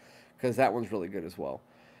theirs. Because that one's really good as well.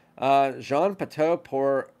 Jean Pateau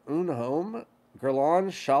pour un homme.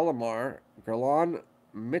 Guerlain Shalimar. Guerlain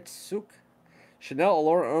Mitsuk. Chanel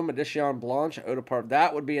Allure Homme Edition Blanche Eau de Parfum.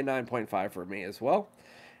 That would be a 9.5 for me as well.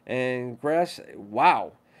 And Grass.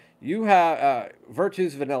 Wow. You have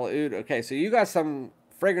Virtus Vanilla Oud. Okay, so you got some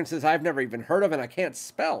fragrances I've never even heard of and I can't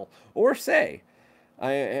spell or say.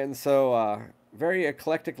 And so, very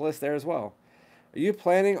eclectic list there as well. Are you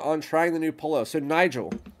planning on trying the new Polo? So,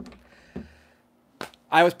 Nigel,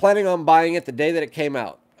 I was planning on buying it the day that it came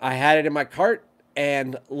out. I had it in my cart,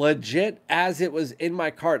 and legit, as it was in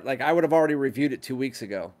my cart, like I would have already reviewed it 2 weeks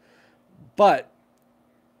ago. But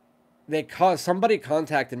somebody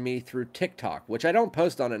contacted me through TikTok, which I don't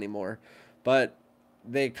post on anymore. But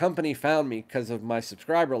the company found me because of my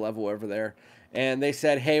subscriber level over there, and they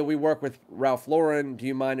said, hey, we work with Ralph Lauren, do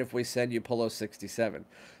you mind if we send you Polo 67?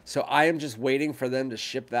 So I am just waiting for them to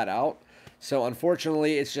ship that out. So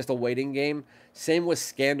unfortunately, it's just a waiting game. Same with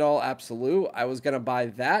Scandal Absolute. I was going to buy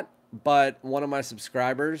that, but one of my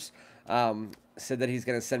subscribers said that he's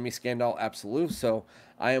going to send me Scandal Absolute. So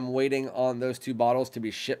I am waiting on those 2 bottles to be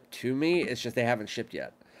shipped to me. It's just they haven't shipped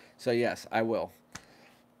yet. So yes, I will.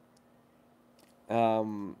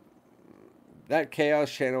 That Chaos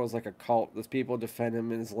channel is like a cult. Those people defend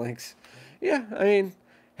him in his links. Yeah, I mean,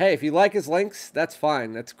 hey, if you like his links, that's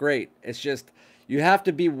fine. That's great. It's just, you have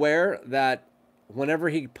to beware that whenever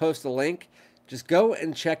he posts a link, just go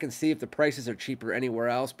and check and see if the prices are cheaper anywhere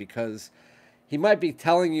else, because he might be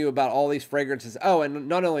telling you about all these fragrances. Oh, and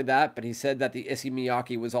not only that, but he said that the Issey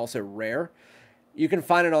Miyake was also rare. You can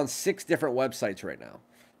find it on 6 different websites right now.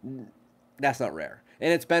 That's not rare.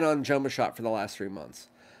 And it's been on Joma Shop for the last 3 months.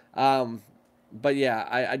 But yeah,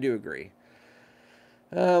 I do agree.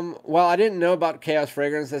 Well, I didn't know about Chaos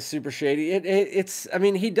Fragrance. That's super shady. It's, I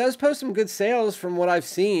mean, he does post some good sales from what I've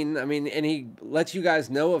seen. I mean, and he lets you guys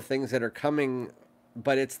know of things that are coming,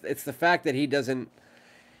 but it's the fact that he doesn't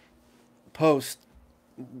post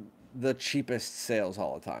the cheapest sales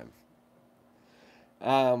all the time.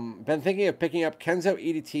 Been thinking of picking up Kenzo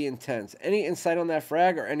EDT Intense. Any insight on that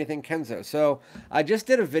frag or anything Kenzo? So I just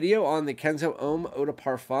did a video on the Kenzo Homme Eau de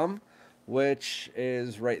Parfum, which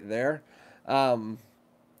is right there.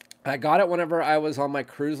 I got it whenever I was on my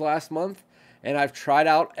cruise last month, and I've tried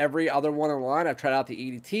out every other one online. I've tried out the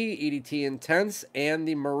EDT Intense, and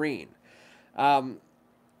the Marine.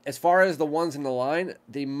 As far as the ones in the line,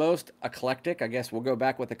 the most eclectic, I guess we'll go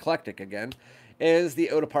back with eclectic again, is the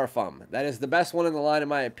Eau de Parfum. That is the best one in the line, in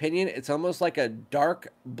my opinion. It's almost like a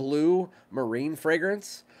dark blue marine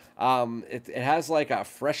fragrance. It has like a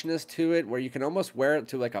freshness to it where you can almost wear it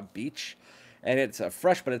to like a beach. And it's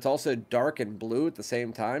fresh, but it's also dark and blue at the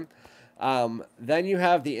same time. Then you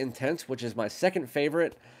have the Intense, which is my second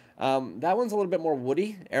favorite. That one's a little bit more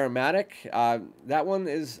woody, aromatic. That one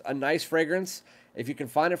is a nice fragrance. If you can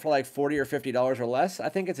find it for like $40 or $50 or less, I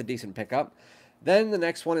think it's a decent pickup. Then the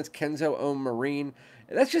next one is Kenzo Homme Marine.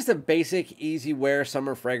 That's just a basic, easy wear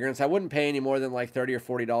summer fragrance. I wouldn't pay any more than like $30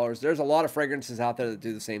 or $40. There's a lot of fragrances out there that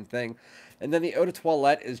do the same thing. And then the Eau de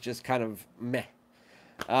Toilette is just kind of meh.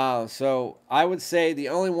 So I would say the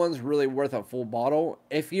only one's really worth a full bottle.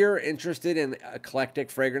 If you're interested in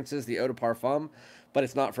eclectic fragrances, the Eau de Parfum, but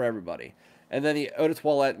it's not for everybody. And then the Eau de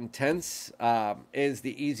Toilette Intense is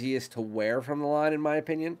the easiest to wear from the line, in my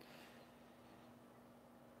opinion.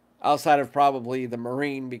 Outside of probably the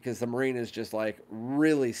Marine, because the Marine is just like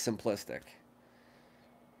really simplistic.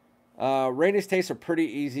 Rainey's tastes are pretty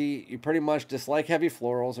easy. You pretty much dislike heavy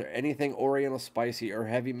florals or anything oriental spicy or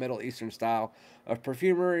heavy Middle Eastern style of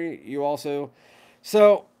perfumery. You also...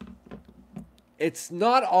 So, it's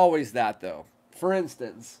not always that, though. For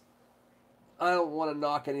instance, I don't want to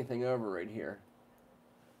knock anything over right here.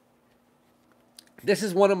 This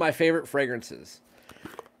is one of my favorite fragrances.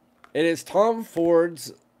 It is Tom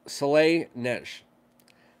Ford's Soleil Neige.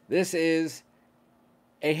 This is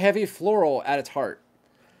a heavy floral at its heart.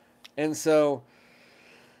 And so,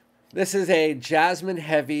 this is a jasmine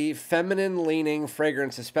heavy, feminine leaning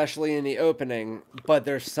fragrance, especially in the opening, but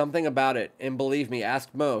there's something about it. And believe me, ask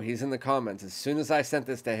Mo, he's in the comments. As soon as I sent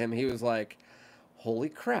this to him, he was like, holy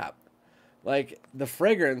crap. Like, the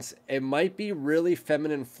fragrance, it might be really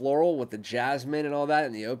feminine floral with the jasmine and all that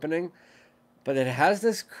in the opening, but it has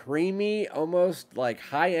this creamy, almost like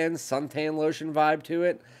high-end suntan lotion vibe to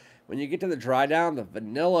it. When you get to the dry down, the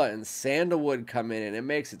vanilla and sandalwood come in, and it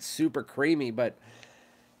makes it super creamy, but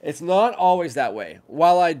it's not always that way.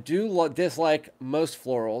 While I do dislike most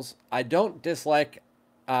florals, I don't dislike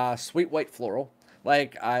sweet white floral.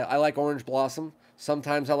 Like, I like orange blossom.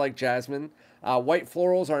 Sometimes I like jasmine. White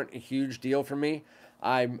florals aren't a huge deal for me.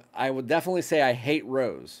 I would definitely say I hate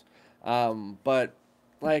rose. But,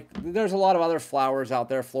 like, there's a lot of other flowers out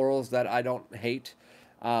there, florals, that I don't hate.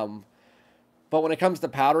 But when it comes to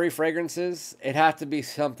powdery fragrances, it has to be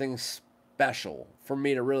something special for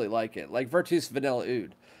me to really like it. Like Virtus Vanilla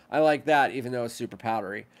Oud. I like that even though it's super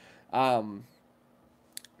powdery.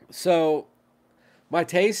 So my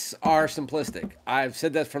tastes are simplistic. I've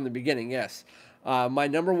said that from the beginning, yes. My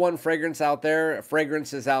number one fragrances out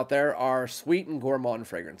there are sweet and gourmand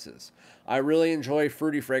fragrances. I really enjoy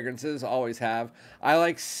fruity fragrances, always have. I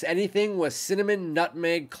like anything with cinnamon,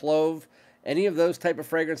 nutmeg, clove, any of those type of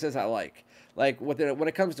fragrances I like. Like when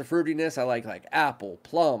it comes to fruitiness, I like apple,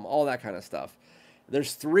 plum, all that kind of stuff.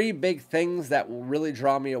 There's three big things that will really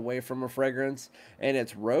draw me away from a fragrance, and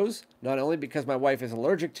it's rose, not only because my wife is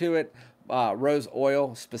allergic to it, rose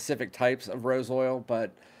oil, specific types of rose oil,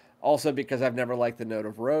 but also because I've never liked the note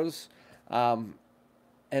of rose. And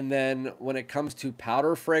then when it comes to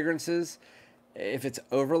powder fragrances, if it's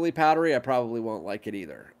overly powdery, I probably won't like it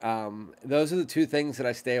either. Those are the two things that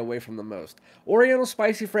I stay away from the most. Oriental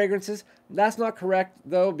spicy fragrances, that's not correct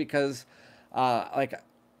though, because like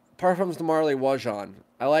Parfums de Marly Wajan,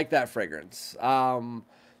 I like that fragrance.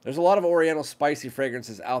 There's a lot of Oriental spicy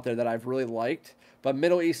fragrances out there that I've really liked, but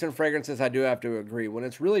Middle Eastern fragrances, I do have to agree. When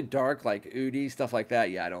it's really dark, like oud, stuff like that,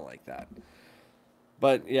 yeah, I don't like that.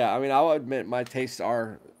 But yeah, I mean, I'll admit my tastes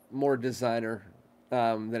are more designer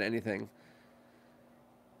than anything.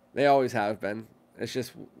 They always have been. It's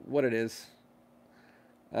just what it is.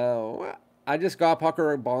 I just got Paco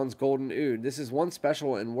Rabanne's Golden Oud. This is one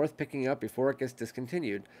special and worth picking up before it gets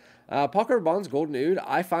discontinued. Paco Rabanne's Golden Oud,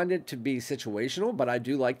 I find it to be situational, but I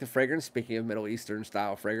do like the fragrance, speaking of Middle Eastern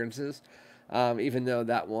style fragrances. Even though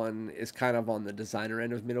that one is kind of on the designer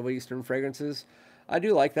end of Middle Eastern fragrances. I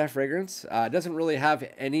do like that fragrance. It doesn't really have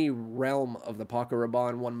any realm of the Paco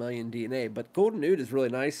Rabanne 1 million DNA, but Golden Oud is really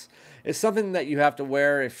nice. It's something that you have to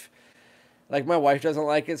wear if, like, my wife doesn't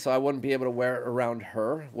like it, so I wouldn't be able to wear it around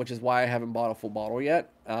her, which is why I haven't bought a full bottle yet.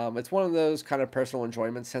 It's one of those kind of personal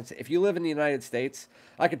enjoyments, since if you live in the United States,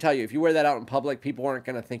 I can tell you, if you wear that out in public, people aren't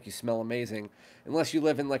going to think you smell amazing, unless you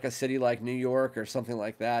live in, like, a city like New York or something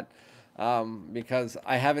like that. Because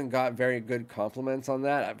I haven't got very good compliments on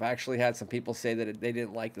that. I've actually had some people say that they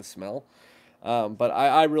didn't like the smell, but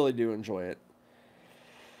I really do enjoy it.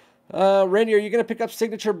 Randy, are you going to pick up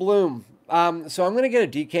Signature Bloom? So I'm going to get a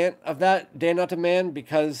decant of that Day Not to Man,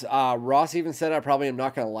 because Ross even said I probably am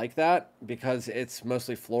not going to like that because it's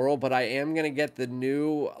mostly floral, but I am going to get the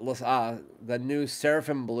new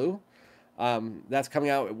Seraphim Blue. That's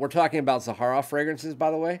coming out. We're talking about Zahara fragrances,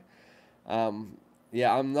 by the way.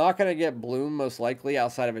 Yeah, I'm not going to get Bloom most likely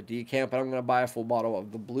outside of a decant, but I'm going to buy a full bottle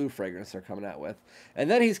of the blue fragrance they're coming out with. And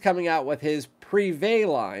then he's coming out with his Privé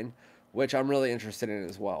line, which I'm really interested in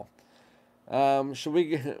as well.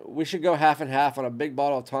 We should go half and half on a big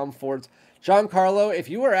bottle of Tom Ford's. Giancarlo, if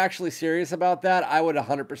you were actually serious about that, I would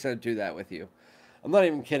 100% do that with you. I'm not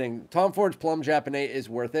even kidding. Tom Ford's Plum Japonais is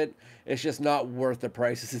worth it. It's just not worth the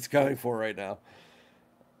prices it's going for right now.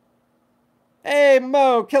 Hey,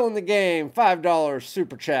 Mo, killing the game. $5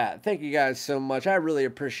 super chat. Thank you guys so much. I really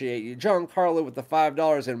appreciate you. John Carlo with the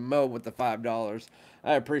 $5 and Mo with the $5.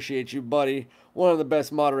 I appreciate you, buddy. One of the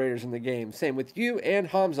best moderators in the game. Same with you and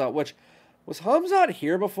Hamzat, which, was Hamzat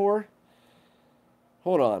here before?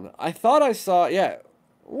 Hold on. I thought I saw, yeah.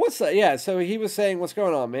 What's that? Yeah, so he was saying, what's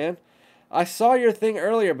going on, man? I saw your thing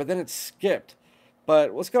earlier, but then it skipped.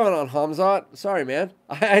 But what's going on, Hamzat? Sorry, man.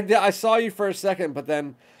 I saw you for a second, but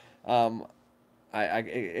then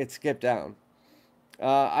it skipped down.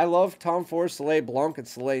 I love Tom Ford, Soleil Blanc, and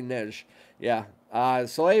Soleil Neige. Yeah.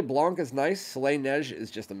 Soleil Blanc is nice. Soleil Neige is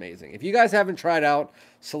just amazing. If you guys haven't tried out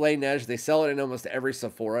Soleil Neige, they sell it in almost every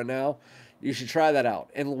Sephora now. You should try that out.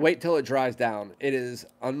 And wait till it dries down. It is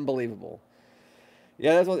unbelievable.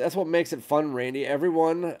 Yeah, that's what makes it fun, Randy.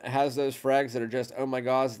 Everyone has those frags that are just, oh my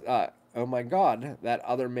God, that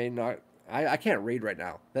other may not, I can't read right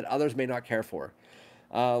now, that others may not care for.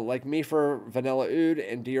 Like me for Vanilla Oud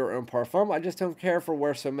and Dior Homme Parfum, I just don't care for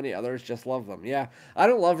where so many others just love them. Yeah, I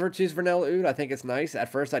don't love Virtue's Vanilla Oud. I think it's nice.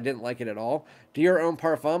 At first, I didn't like it at all. Dior Homme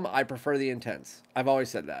Parfum, I prefer the Intense. I've always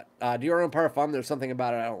said that. Dior Homme Parfum, there's something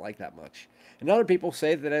about it I don't like that much. And other people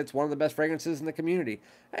say that it's one of the best fragrances in the community.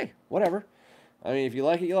 Hey, whatever. I mean, if you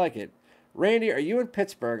like it, you like it. Randy, are you in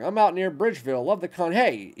Pittsburgh? I'm out near Bridgeville. Love the con.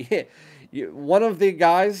 Hey, one of the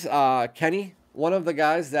guys, Kenny, one of the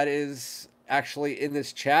guys that is actually in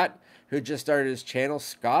this chat who just started his channel,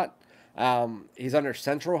 Scott. He's under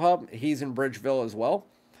Central Hub. He's in Bridgeville as well.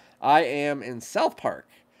 I am in South Park.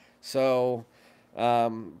 So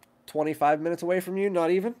 25 minutes away from you, not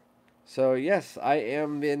even. So yes, I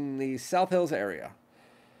am in the South Hills area.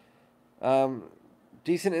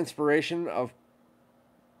 Decent inspiration of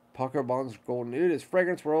Paco Rabanne's Golden Oud is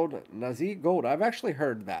Fragrance World Nazi Gold. I've actually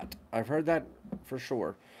heard that. I've heard that for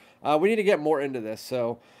sure. We need to get more into this,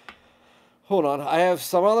 so hold on. I have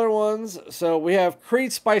some other ones. So we have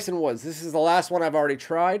Creed Spice and Woods. This is the last one I've already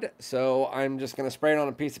tried, so I'm just going to spray it on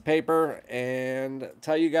a piece of paper and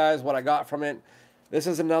tell you guys what I got from it. This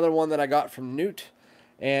is another one that I got from Newt,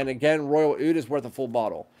 and again, Royal Oud is worth a full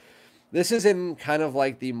bottle. This is in kind of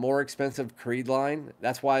like the more expensive Creed line.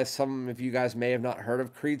 That's why some of you guys may have not heard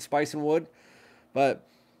of Creed Spice and Wood. But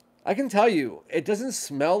I can tell you, it doesn't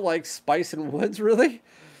smell like Spice and Woods, really.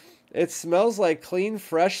 It smells like clean,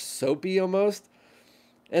 fresh, soapy almost.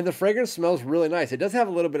 And the fragrance smells really nice. It does have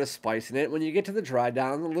a little bit of spice in it. When you get to the dry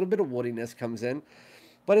down, a little bit of woodiness comes in.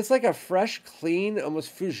 but it's like a fresh, clean,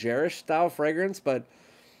 almost fougere-ish style fragrance, but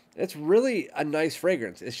it's really a nice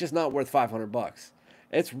fragrance. It's just not worth 500 bucks.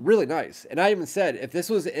 It's really nice. And I even said, if this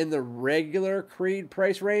was in the regular Creed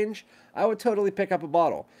price range, I would totally pick up a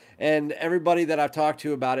bottle. And everybody that I've talked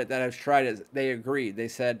to about it that has tried it, they agreed. They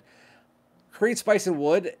said, Creed Spice and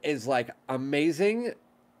Wood is like amazing,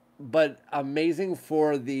 but amazing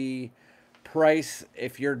for the price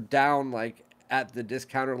if you're down like at the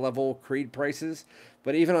discounter level Creed prices.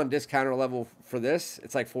 But even on discounter level for this,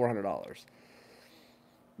 it's like $400.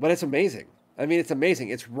 But it's amazing. I mean, it's amazing.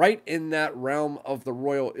 It's right in that realm of the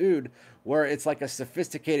Royal Oud where it's like a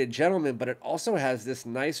sophisticated gentleman, but it also has this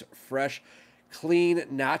nice, fresh, clean,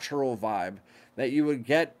 natural vibe that you would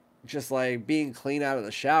get just like being clean out of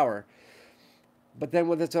the shower, but then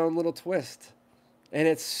with its own little twist. And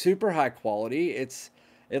it's super high quality. It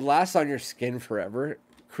lasts on your skin forever.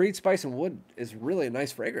 Creed Spice and Wood is really a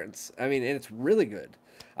nice fragrance. I mean, and it's really good.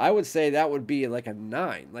 I would say that would be like a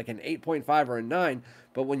 9, like an 8.5 or a 9.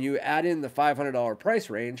 But when you add in the $500 price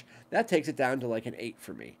range, that takes it down to like an 8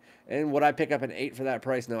 for me. And would I pick up an 8 for that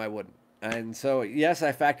price? No, I wouldn't. And so, yes,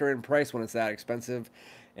 I factor in price when it's that expensive.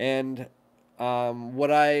 And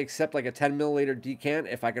would I accept like a 10 milliliter decant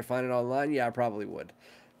if I could find it online? Yeah, I probably would.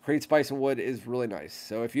 Creed Spice and Wood is really nice.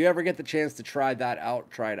 So if you ever get the chance to try that out,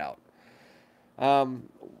 try it out.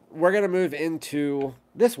 We're going to move into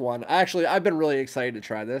this one. Actually, I've been really excited to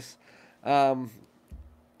try this.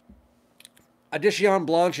 Edition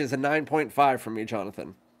Blanche is a 9.5 for me,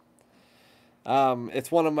 Jonathan.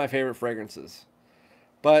 It's one of my favorite fragrances.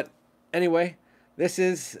 But anyway, this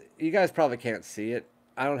is, you guys probably can't see it.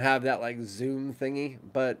 I don't have that like zoom thingy,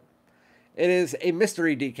 but it is a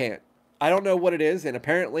mystery decant. I don't know what it is, and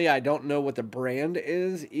apparently I don't know what the brand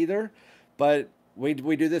is either, but we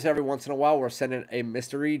do this every once in a while. We're sending a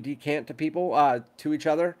mystery decant to people, to each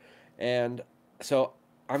other, and so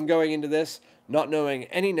I'm going into this not knowing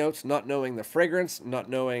any notes, not knowing the fragrance, not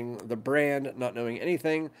knowing the brand, not knowing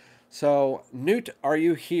anything. So, Newt, are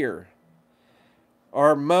you here?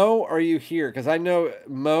 Or Mo, are you here? Because I know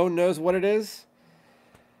Mo knows what it is.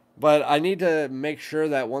 But I need to make sure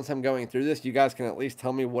that once I'm going through this, you guys can at least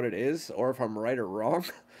tell me what it is, or if I'm right or wrong.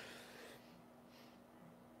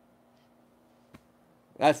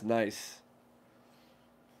 That's nice.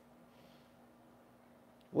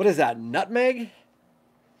 What is that, nutmeg?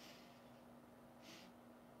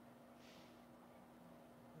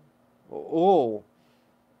 Oh.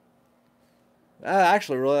 I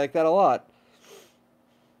actually really like that a lot.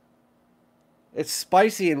 It's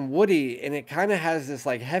spicy and woody, and it kind of has this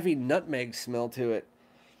like heavy nutmeg smell to it.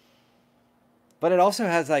 But it also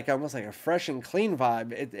has like almost like a fresh and clean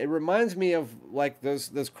vibe. It reminds me of like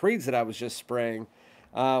those Creeds that I was just spraying.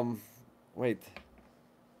 Wait.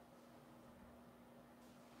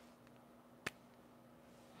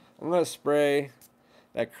 I'm going to spray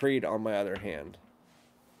that Creed on my other hand.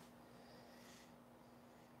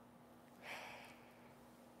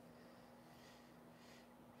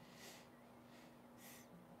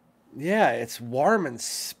 Yeah, it's warm and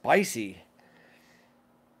spicy.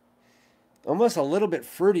 Almost a little bit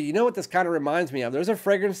fruity. You know what this kind of reminds me of? There's a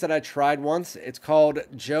fragrance that I tried once. It's called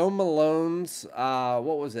Joe Malone's,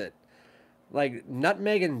 what was it? Like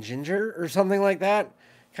nutmeg and ginger or something like that.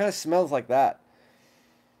 Kind of smells like that.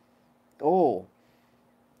 Oh.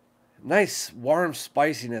 Nice warm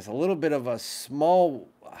spiciness. A little bit of a small...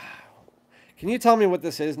 Can you tell me what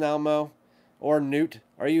this is now, Mo? Or Newt,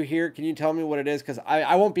 are you here? Can you tell me what it is? Because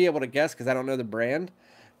I won't be able to guess because I don't know the brand.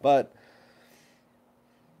 But,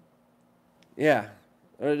 yeah.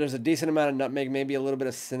 There's a decent amount of nutmeg, maybe a little bit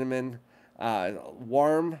of cinnamon.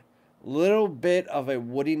 Warm. Little bit of a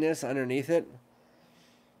woodiness underneath it.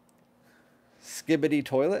 Skibbity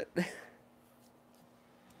toilet.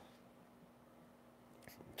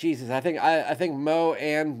 Jesus, I think Mo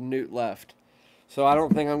and Newt left. So I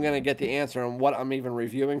don't think I'm going to get the answer on what I'm even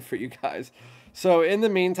reviewing for you guys. So in the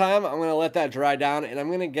meantime, I'm going to let that dry down, and I'm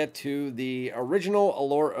going to get to the original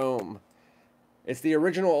Allure Homme. It's the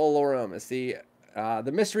original Allure Homme. It's the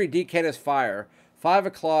mystery decant is fire. 5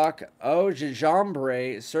 o'clock, Eau de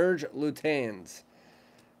Jambre, Serge Lutens.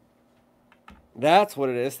 That's what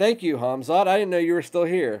it is. Thank you, Hamzat. I didn't know you were still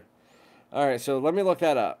here. All right, so let me look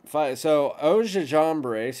that up. So Eau de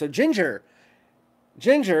Jambre, so ginger.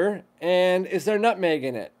 Ginger, and is there nutmeg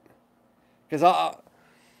in it? Because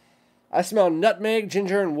I smell nutmeg,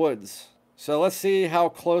 ginger, and woods. So let's see how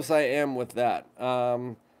close I am with that.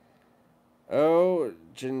 Eau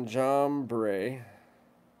Gingembre.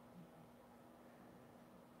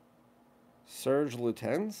 Serge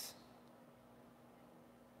Lutens?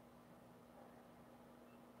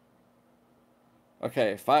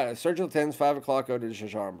 Okay, Surgical Tins, 5 o'clock Eau de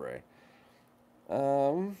Gingembre.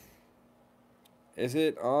 Is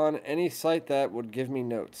it on any site that would give me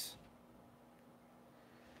notes?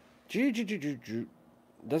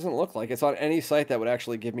 Doesn't look like it's on any site that would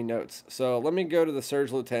actually give me notes. So let me go to the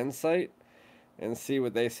Serge Lutens site and see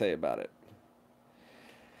what they say about it.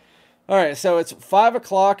 All right, so it's 5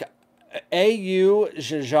 o'clock AU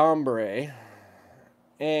Gingembre,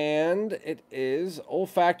 and it is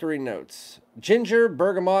olfactory notes. Ginger,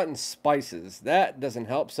 bergamot, and spices. That doesn't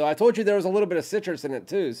help. So I told you there was a little bit of citrus in it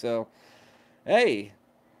too, so hey,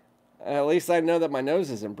 at least I know that my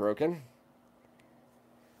nose isn't broken.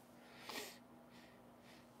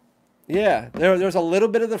 Yeah, there's a little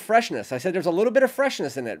bit of the freshness. I said there's a little bit of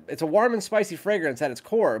freshness in it. It's a warm and spicy fragrance at its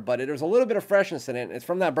core, but there's a little bit of freshness in it. It's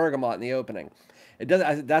from that bergamot in the opening. It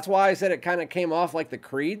does. That's why I said it kind of came off like the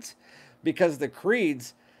Creeds, because the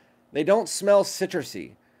Creeds, they don't smell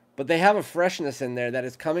citrusy, but they have a freshness in there that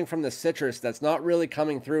is coming from the citrus that's not really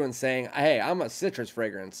coming through and saying, "Hey, I'm a citrus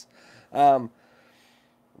fragrance."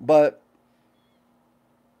 But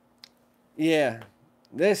yeah,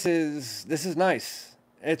 this is nice.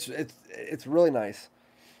 It's really nice.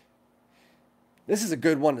 This is a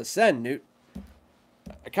good one to send, Newt.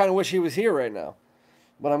 I kind of wish he was here right now,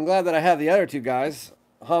 but I'm glad that I have the other two guys,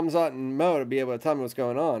 Hamzat and Mo, to be able to tell me what's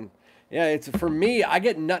going on. Yeah, it's for me. I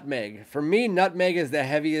get nutmeg. For me, nutmeg is the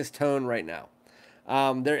heaviest tone right now.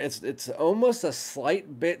 It's almost a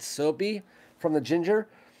slight bit soapy from the ginger,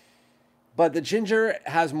 but the ginger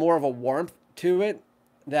has more of a warmth to it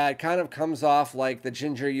that kind of comes off like the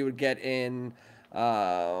ginger you would get in.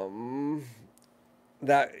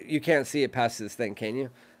 That you can't see it past this thing, can you?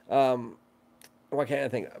 Why can't I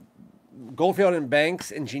think? Goldfield and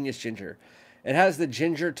Banks Ingenious Ginger. It has the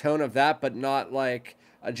ginger tone of that, but not like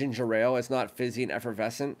a ginger ale. It's not fizzy and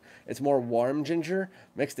effervescent. It's more warm ginger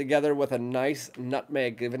mixed together with a nice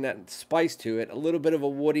nutmeg, giving that spice to it, a little bit of a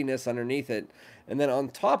woodiness underneath it, and then on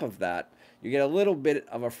top of that, you get a little bit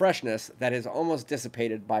of a freshness that is almost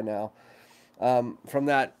dissipated by now from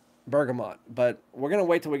that bergamot. But we're going to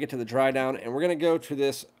wait till we get to the dry down, and we're going to go to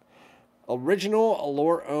this original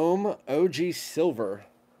Allure Homme OG Silver.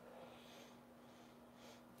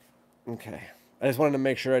 Okay. I just wanted to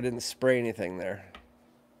make sure I didn't spray anything there.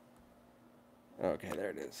 Okay, there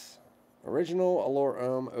it is. Original Allure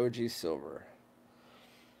Homme OG Silver.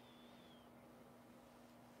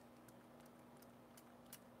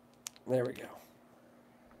 There we go.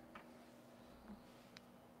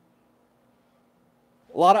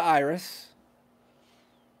 A lot of iris.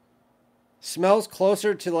 Smells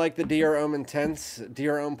closer to like the Dior Homme Intense,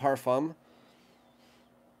 Dior Homme Parfum.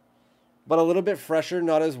 But a little bit fresher,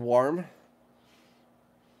 not as warm.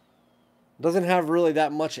 Doesn't have really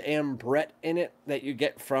that much ambrette in it that you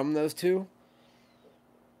get from those two.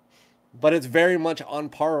 But it's very much on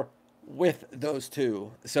par with those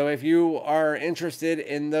two. So if you are interested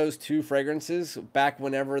in those two fragrances, back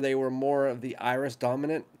whenever they were more of the iris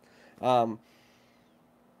dominant,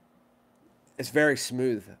 it's very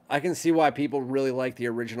smooth. I can see why people really like the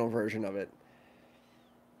original version of it.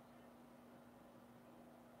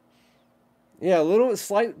 Yeah, a little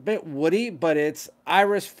slight bit woody, but it's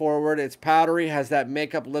iris forward. It's powdery, has that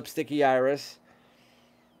makeup lipsticky iris.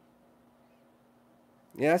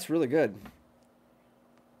 Yeah, that's really good.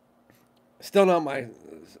 Still not my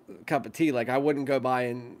cup of tea. Like, I wouldn't go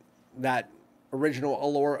buying that original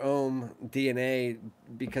Allure Homme DNA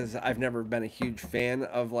because I've never been a huge fan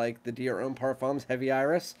of like the Dior Homme Parfums heavy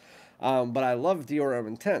iris. But I love Dior Homme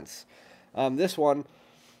Intense. This one,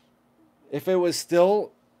 if it was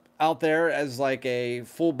still out there as like a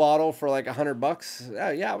full bottle for like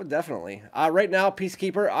 $100, yeah, I would definitely. Right now,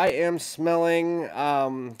 Peacekeeper, I am smelling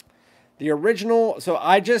the original. So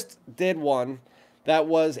I just did one that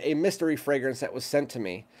was a mystery fragrance that was sent to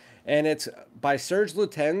me. And it's by Serge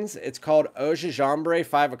Lutens. It's called Eau Gingembre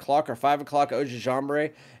 5 o'clock or 5 o'clock Eau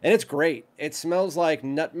Gingembre. And it's great. It smells like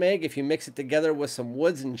nutmeg if you mix it together with some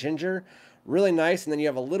woods and ginger. Really nice. And then you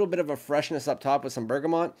have a little bit of a freshness up top with some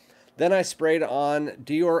bergamot. Then I sprayed on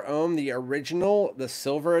Dior Homme, the original, the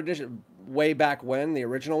silver edition, way back when, the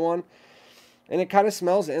original one. And it kind of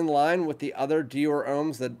smells in line with the other Dior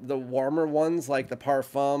Hommes, the warmer ones like the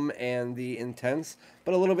Parfum and the Intense,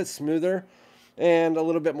 but a little bit smoother and a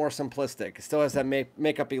little bit more simplistic. It still has that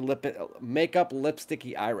makeup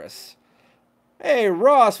lipsticky iris. Hey,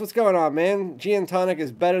 Ross, what's going on, man? GNTonic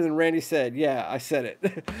is better than Randy said. Yeah, I said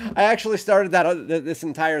it. I actually started this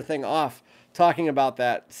entire thing off talking about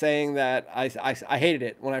that, saying that I hated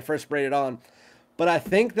it when I first sprayed it on. But I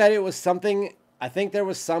think that it was something, I think there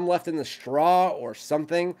was some left in the straw or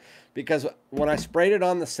something, because when I sprayed it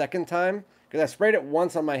on the second time, because I sprayed it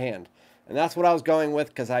once on my hand, And that's what I was going with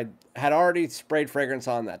because I had already sprayed fragrance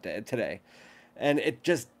on that day, today. And it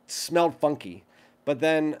just smelled funky. But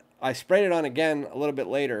then I sprayed it on again a little bit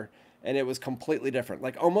later, and it was completely different.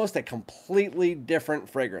 Like almost a completely different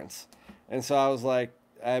fragrance. And so I was like,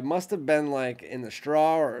 I must have been like in the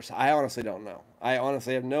straw, or I honestly don't know. I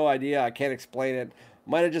honestly have no idea. I can't explain it.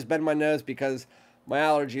 Might have just been my nose because my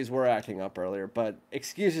allergies were acting up earlier. But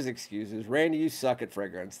excuses, excuses. Randy, you suck at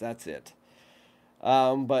fragrance. That's it.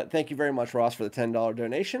 But thank you very much, Ross, for the $10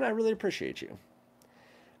 donation. I really appreciate you.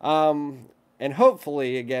 And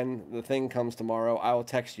hopefully, again, the thing comes tomorrow. I will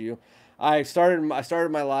text you. I started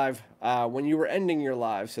my live when you were ending your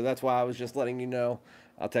live, so that's why I was just letting you know.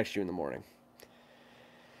 I'll text you in the morning.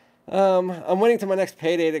 I'm waiting till my next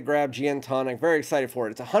payday to grab GNTonic. Very excited for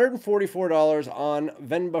it. It's $144 on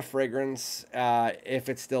Venba Fragrance if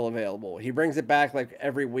it's still available. He brings it back like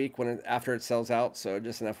every week after it sells out, so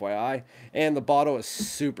just an FYI. And the bottle is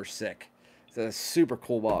super sick. It's a super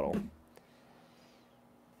cool bottle.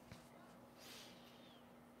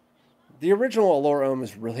 The original Allure Homme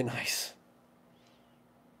is really nice.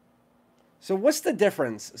 So what's the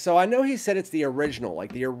difference? So I know he said it's the original,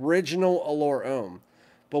 like the original Allure Homme.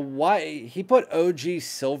 But why he put OG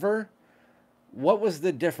silver? What was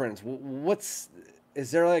the difference?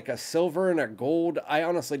 Is there like a silver and a gold? I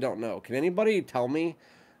honestly don't know. Can anybody tell me?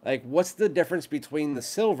 Like, what's the difference between the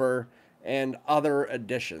silver and other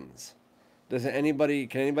editions? Can anybody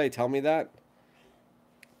tell me that?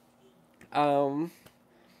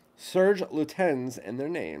 Serge Lutens and their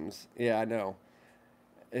names. Yeah, I know.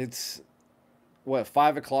 It's what,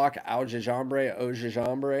 5 o'clock, Au Gingembre, Eau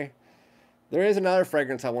Gingembre. There is another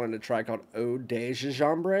fragrance I wanted to try called Eau de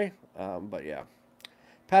Gingembre. But yeah.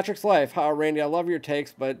 Patrick's Life. Hi, Randy. I love your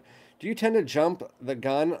takes, but do you tend to jump the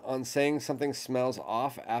gun on saying something smells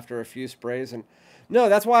off after a few sprays? And no,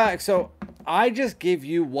 that's why. So I just give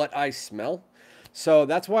you what I smell. So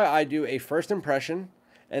that's why I do a first impression,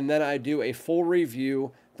 and then I do a full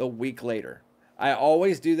review the week later. I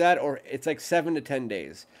always do that, or it's like 7 to 10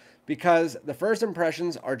 days. Because the first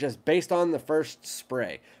impressions are just based on the first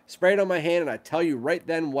spray. Spray it on my hand and I tell you right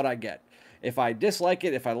then what I get. If I dislike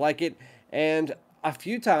it, if I like it. And a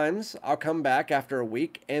few times I'll come back after a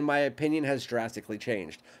week and my opinion has drastically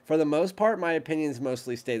changed. For the most part, my opinions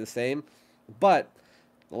mostly stay the same. But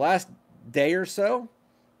the last day or so,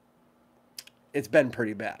 it's been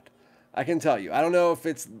pretty bad. I can tell you. I don't know if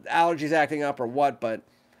it's allergies acting up or what, but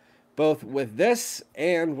both with this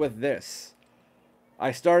and with this,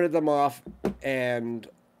 I started them off, and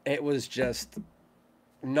it was just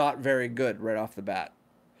not very good right off the bat.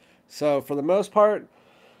 So for the most part,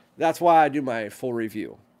 that's why I do my full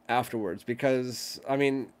review afterwards. Because, I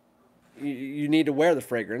mean, you need to wear the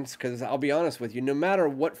fragrance. Because I'll be honest with you, no matter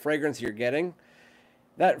what fragrance you're getting,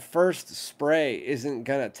 that first spray isn't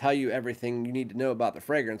going to tell you everything you need to know about the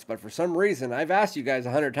fragrance. But for some reason, I've asked you guys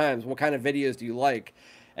 100 times, what kind of videos do you like?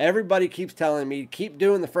 Everybody keeps telling me, keep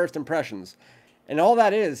doing the first impressions. And all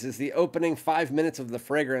that is the opening 5 minutes of the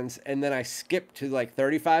fragrance, and then I skip to like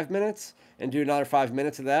 35 minutes and do another 5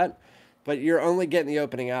 minutes of that. But you're only getting the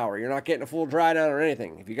opening hour. You're not getting a full dry down or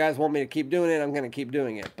anything. If you guys want me to keep doing it, I'm going to keep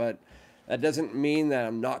doing it. But that doesn't mean that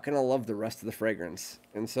I'm not going to love the rest of the fragrance.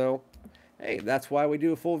 And so, hey, that's why we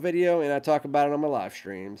do a full video, and I talk about it on my live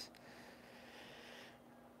streams.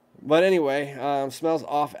 But anyway, smells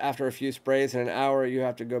off after a few sprays. In an hour, you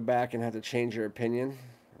have to go back and have to change your opinion.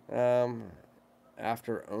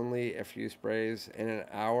 After only a few sprays in an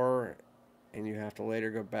hour, and you have to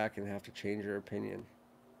later go back and have to change your opinion.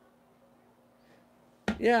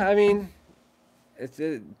 Yeah, I mean,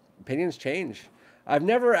 opinions change. I've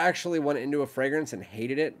never actually went into a fragrance and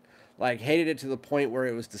hated it. Like, hated it to the point where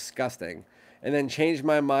it was disgusting. And then changed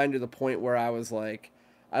my mind to the point where I was like,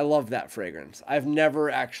 I love that fragrance. I've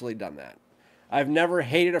never actually done that. I've never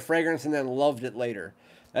hated a fragrance and then loved it later.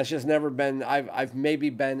 That's just never been. I've maybe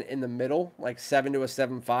been in the middle, like 7 to a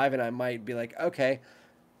 7.5, and I might be like, okay,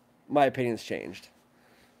 my opinion's changed.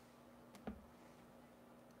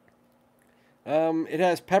 It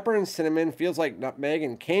has pepper and cinnamon, feels like nutmeg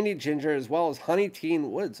and candied ginger, as well as honey, tea,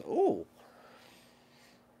 and woods. Oh,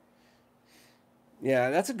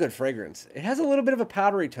 yeah, that's a good fragrance. It has a little bit of a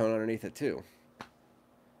powdery tone underneath it too.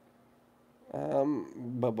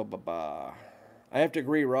 I have to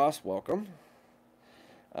agree, Ross. Welcome.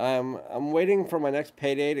 I'm waiting for my next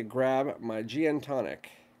payday to grab my GNTonic.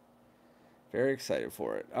 Very excited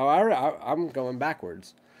for it. Oh, I'm going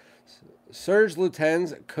backwards. Serge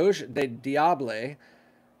Lutens, Coche de Diable.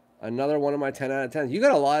 Another one of my 10 out of 10s. You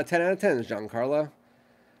got a lot of 10 out of 10s, Giancarlo.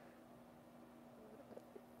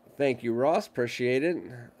 Thank you, Ross. Appreciate it.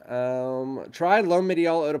 Tried L'Homme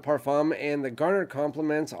Medial Eau de Parfum and the garnered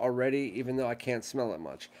compliments already, even though I can't smell it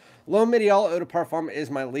much. L'Homme Medial Eau de Parfum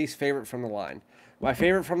is my least favorite from the line. My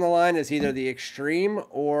favorite from the line is either the Extreme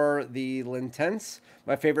or the L'Intense.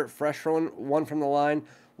 My favorite fresh one from the line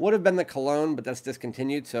would have been the Cologne, but that's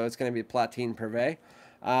discontinued, so it's going to be Platine Privé,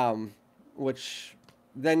 which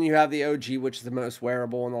then you have the OG, which is the most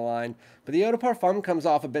wearable in the line. But the Eau de Parfum comes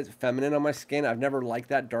off a bit feminine on my skin. I've never liked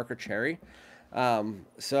that darker cherry.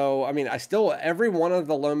 So, I mean, every one of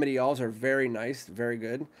the L'Homme Medials are very nice, very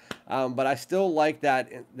good. But I still like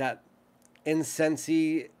that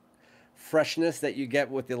incensey freshness that you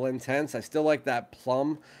get with the L'Intense. I still like that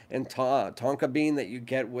plum and tonka bean that you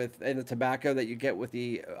get and the tobacco that you get with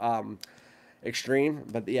the Extreme.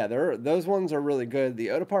 But yeah, those ones are really good.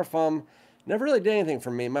 The Eau de Parfum never really did anything for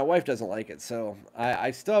me. My wife doesn't like it, so I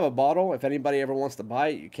still have a bottle. If anybody ever wants to buy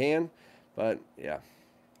it, you can. But yeah.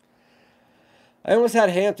 I almost had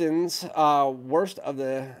Hamptons, worst of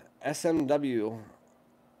the SMW.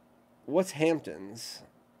 What's Hamptons?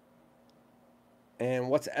 And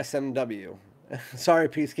what's SMW? Sorry,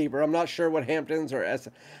 Peacekeeper. I'm not sure what Hamptons or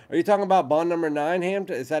Are you talking about bond number 9,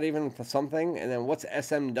 Hampton? Is that even something? And then what's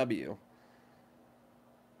SMW?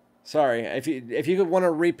 Sorry. If you could want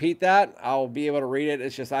to repeat that, I'll be able to read it.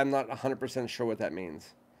 It's just I'm not 100% sure what that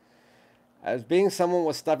means. As being someone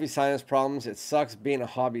with stuffy sinus problems, it sucks being a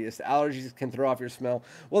hobbyist. Allergies can throw off your smell.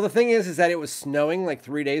 Well, the thing is that it was snowing like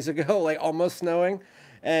 3 days ago, like almost snowing.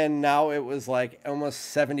 And now it was like almost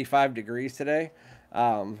 75 degrees today.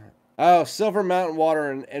 Oh, Silver Mountain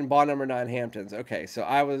Water and bond number 9 Hamptons. Okay, so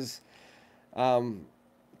I was kind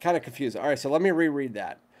of confused. All right, so let me reread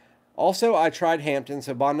that. Also, I tried Hamptons,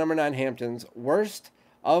 so bond number 9 Hamptons. Worst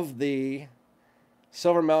of the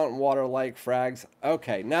Silver Mountain Water like frags.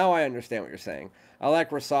 Okay, now I understand what you're saying. I like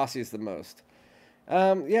Rosasi's the most.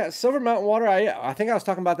 Yeah, Silver Mountain Water, I think I was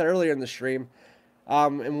talking about that earlier in the stream.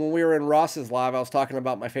 And when we were in Ross's live, I was talking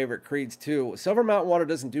about my favorite creeds too. Silver Mountain Water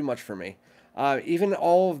doesn't do much for me. Even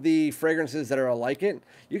all of the fragrances that are like it,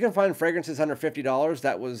 you can find fragrances under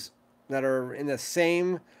 $50 that are in the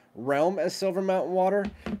same realm as Silver Mountain Water.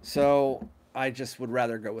 So I just would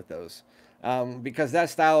rather go with those. Because that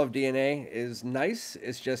style of DNA is nice.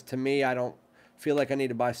 It's just, to me, I don't feel like I need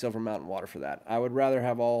to buy Silver Mountain Water for that. I would rather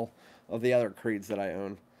have all of the other creeds that I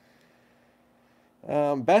own.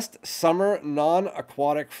 Best summer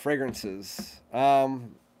non-aquatic fragrances.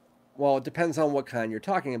 Well, it depends on what kind you're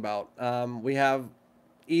talking about. We have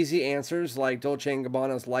easy answers like Dolce &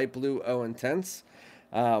 Gabbana's Light Blue Eau Intense.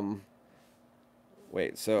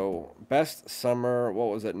 Wait, so best summer, what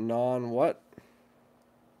was it? Non-what?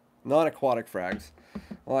 Non-aquatic frags.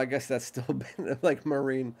 Well, I guess that's still been like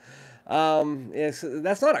marine. Yes,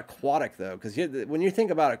 that's not aquatic though, because when you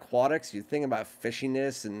think about aquatics, you think about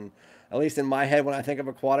fishiness, and at least in my head, when I think of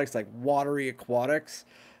aquatics, like watery aquatics.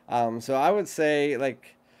 So I would say,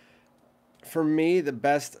 like, for me, the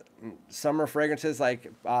best summer fragrances,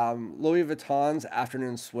 like Louis Vuitton's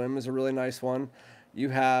Afternoon Swim is a really nice one. You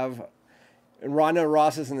have, and Rondo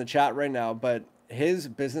Ross is in the chat right now, but his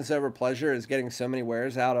Business Over Pleasure is getting so many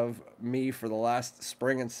wears out of me for the last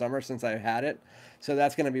spring and summer since I've had it. So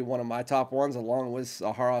that's going to be one of my top ones, along with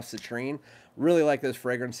Sahara Citrine. Really like those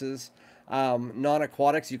fragrances.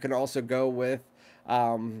 Non-aquatics, you can also go with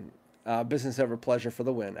Business Over Pleasure for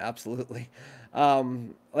the win. Absolutely.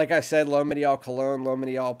 Like I said, L'Homme Medial Cologne, L'Homme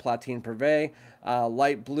Medial Platine Privé,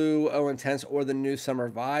 Light Blue Eau Intense, or the New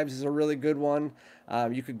Summer Vibes is a really good one.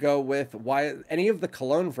 You could go with any of the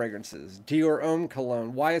cologne fragrances. Dior Homme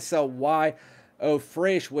Cologne, YSL Y Eau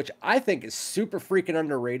Fraiche, which I think is super freaking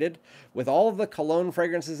underrated. With all of the cologne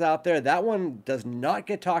fragrances out there, that one does not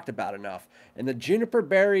get talked about enough. And the juniper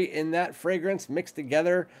berry in that fragrance mixed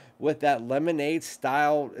together with that lemonade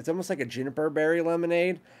style, it's almost like a juniper berry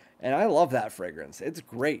lemonade. And I love that fragrance. It's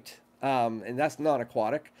great. And that's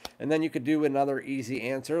non-aquatic. And then you could do another easy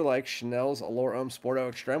answer like Chanel's Allure Homme Sport Eau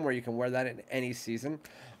Extreme, where you can wear that in any season.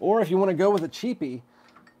 Or if you want to go with a cheapie,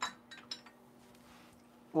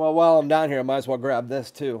 well, while I'm down here, I might as well grab this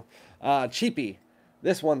too. Cheapie.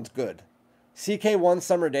 This one's good. CK1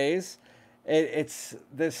 Summer Days. It's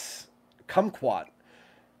this kumquat.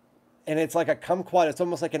 And it's like a kumquat. It's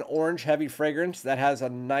almost like an orange heavy fragrance that has a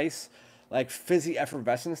nice, like, fizzy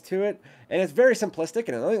effervescence to it. And it's very simplistic,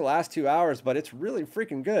 and it only lasts 2 hours, but it's really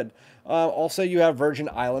freaking good. Also, you have Virgin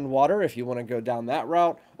Island Water if you want to go down that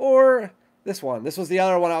route. Or this one. This was the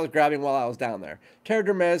other one I was grabbing while I was down there. Terre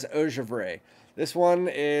d'Hermès Eau Gevrey. This one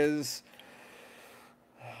is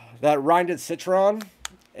that Rinded Citron.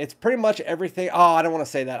 It's pretty much everything. Oh, I don't want to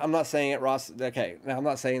say that. I'm not saying it, Ross. Okay, no, I'm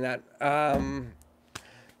not saying that.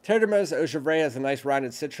 Terre Terre de Mez Eau Gevrey has a nice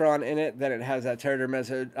rounded citron in it. Then it has that Terre de Mez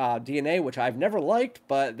DNA, which I've never liked,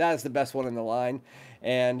 but that is the best one in the line.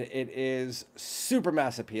 And it is super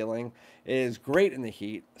mass appealing. It is great in the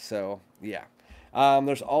heat. So, yeah.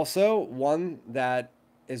 There's also one that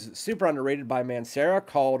is super underrated by Mancera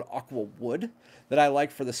called Aqua Wood that I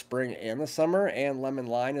like for the spring and the summer. And Lemon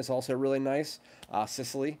Lime is also really nice.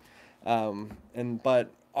 Sicily.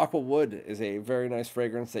 But Aqua Wood is a very nice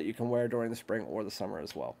fragrance that you can wear during the spring or the summer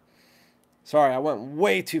as well. Sorry, I went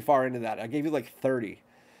way too far into that. I gave you like 30.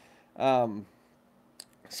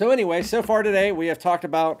 So anyway, so far today, we have talked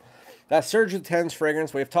about that Surge with Tens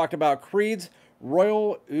fragrance. We have talked about Creed's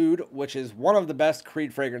Royal Oud, which is one of the best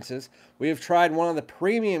Creed fragrances. We have tried one of the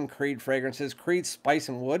premium Creed fragrances, Creed Spice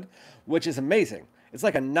and Wood, which is amazing. It's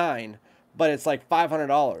like a 9, but it's like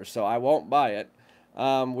 $500, so I won't buy it.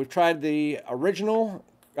 We've tried the original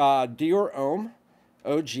Dior Homme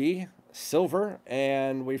OG Silver,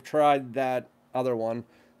 and we've tried that other one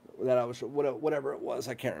that I was, whatever it was,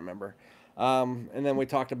 I can't remember. And then we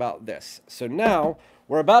talked about this. So now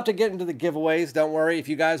we're about to get into the giveaways. Don't worry, if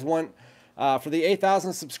you guys want, for the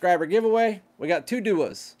 8,000 subscriber giveaway, we got 2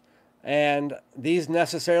 duos. And these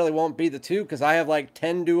necessarily won't be the 2 because I have like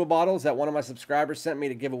 10 duo bottles that one of my subscribers sent me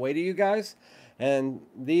to give away to you guys. And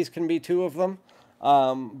these can be 2 of them.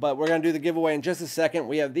 But we're going to do the giveaway in just a second.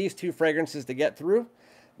 We have these 2 fragrances to get through.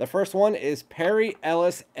 The first one is Perry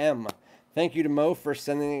Ellis M. Thank you to Mo for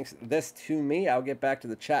sending this to me. I'll get back to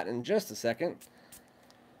the chat in just a second.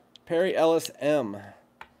 Perry Ellis M.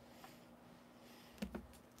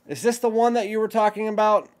 Is this the one that you were talking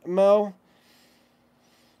about, Mo?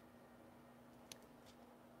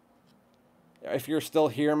 If you're still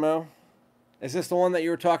here, Mo. Is this the one that you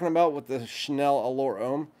were talking about with the Chanel Allure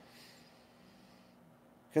Homme?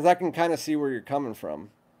 Because I can kind of see where you're coming from.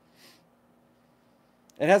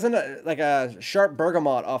 It has like a sharp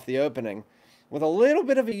bergamot off the opening with a little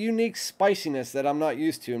bit of a unique spiciness that I'm not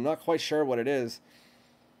used to. I'm not quite sure what it is.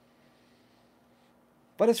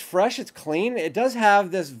 But it's fresh, it's clean. It does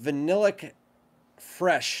have this vanillic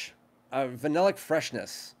freshness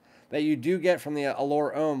that you do get from the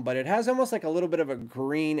Allure Homme, but it has almost like a little bit of a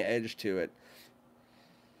green edge to it.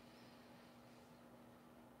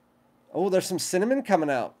 Oh, there's some cinnamon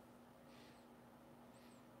coming out.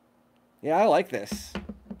 Yeah, I like this.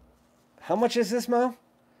 How much is this, Mo?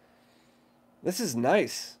 This is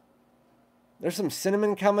nice. There's some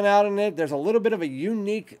cinnamon coming out in it. There's a little bit of a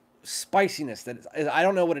unique spiciness that I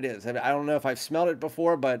don't know what it is. I don't know if I've smelled it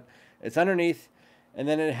before, but it's underneath. And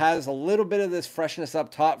then it has a little bit of this freshness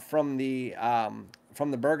up top from the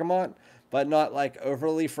bergamot, but not like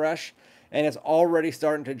overly fresh. And it's already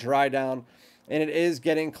starting to dry down. And it is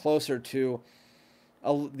getting closer to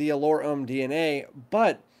the Allure Homme DNA,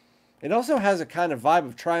 but it also has a kind of vibe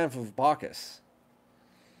of Triumph of Bacchus.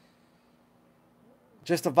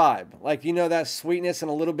 Just a vibe. Like, you know, that sweetness and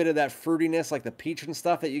a little bit of that fruitiness, like the peach and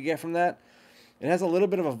stuff that you get from that. It has a little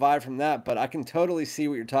bit of a vibe from that, but I can totally see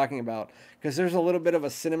what you're talking about. Because there's a little bit of a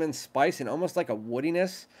cinnamon spice and almost like a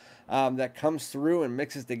woodiness that comes through and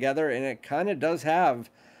mixes together. And it kind of does have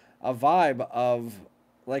a vibe of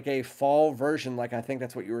like a fall version, like I think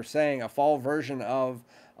that's what you were saying, a fall version of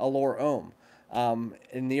Allure Homme.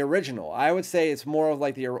 In the original, I would say it's more of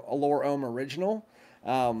like the Allure Homme original,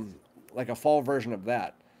 like a fall version of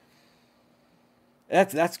that.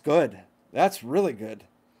 That's good. That's really good.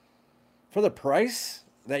 For the price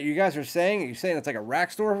that you guys are saying, you're saying it's like a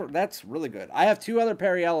rack store, that's really good. I have 2 other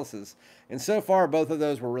Perry Ellis's, and so far both of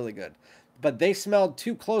those were really good. But they smelled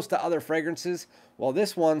too close to other fragrances, while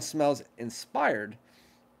this one smells inspired.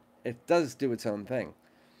 It does do its own thing.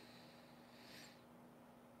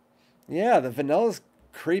 Yeah, the vanilla's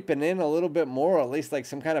creeping in a little bit more, at least like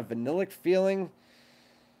some kind of vanillic feeling.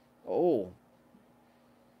 Oh,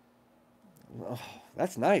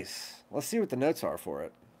 that's nice. Let's see what the notes are for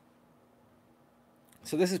it.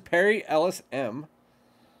 So this is Perry Ellis M.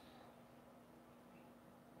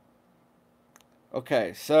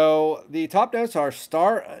 Okay, so the top notes are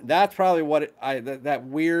star. That's probably what that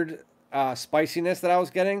weird spiciness that I was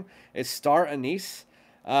getting. It's star anise.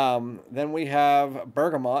 Then we have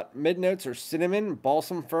bergamot. Mid notes are cinnamon,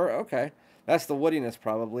 balsam fir. Okay, that's the woodiness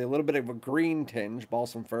probably. A little bit of a green tinge,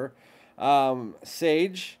 balsam fir.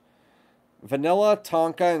 Sage, vanilla,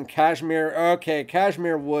 tonka, and cashmere. Okay,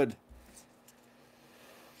 cashmere wood.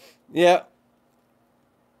 Yeah,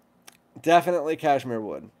 definitely cashmere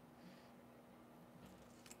wood.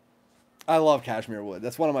 I love cashmere wood.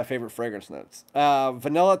 That's one of my favorite fragrance notes.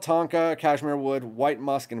 Vanilla, tonka, cashmere wood, white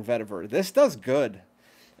musk, and vetiver. This does good.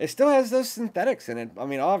 It still has those synthetics in it. I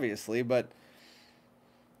mean, obviously, but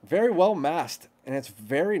very well masked, and it's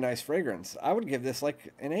very nice fragrance. I would give this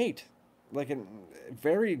like an 8, like a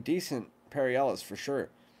very decent Perry Ellis for sure.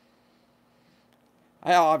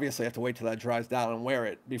 I obviously have to wait till that dries down and wear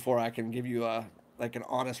it before I can give you a like an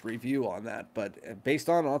honest review on that. But based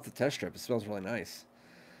on off the test strip, it smells really nice.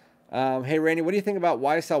 Hey Randy, what do you think about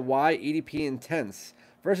YSL Y EDP Intense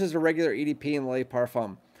versus a regular EDP and Le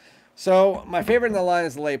Parfum? So my favorite in the line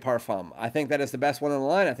is the Le Parfum. I think that is the best one in the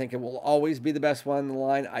line. I think it will always be the best one in the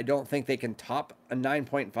line. I don't think they can top a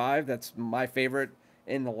 9.5. That's my favorite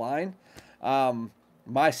in the line.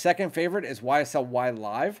 My second favorite is YSL Y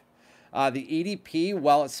Live. The EDP,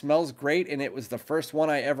 while it smells great and it was the first one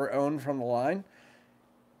I ever owned from the line,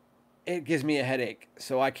 it gives me a headache,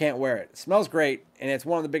 so I can't wear it. It smells great, and it's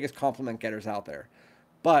one of the biggest compliment getters out there,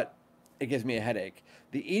 but it gives me a headache.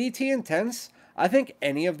 The EDT Intense, I think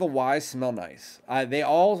any of the Ys smell nice. They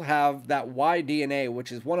all have that Y DNA,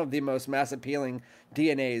 which is one of the most mass appealing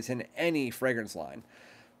DNAs in any fragrance line.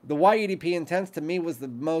 The Y EDP Intense to me was the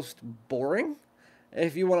most boring,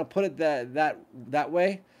 if you want to put it that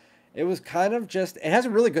way. It was kind of just, it has a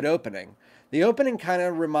really good opening. The opening kind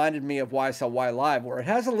of reminded me of YSL Y Live, where it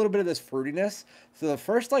has a little bit of this fruitiness. So the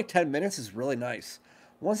first like 10 minutes is really nice.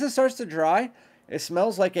 Once it starts to dry, it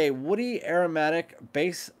smells like a woody aromatic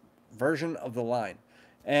base version of the line.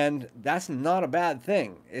 And that's not a bad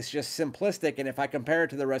thing. It's just simplistic. And if I compare it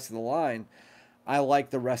to the rest of the line, I like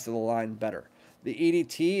the rest of the line better. The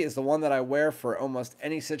EDT is the one that I wear for almost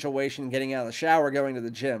any situation, getting out of the shower, going to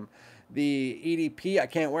the gym. The EDP I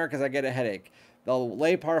can't wear because I get a headache. The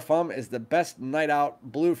Le Parfum is the best night out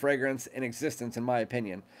blue fragrance in existence, in my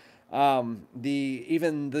opinion.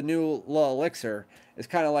 Even the new La Elixir is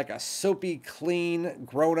kind of like a soapy, clean,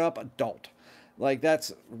 grown-up adult. Like,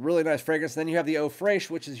 that's really nice fragrance. Then you have the Eau Fraiche,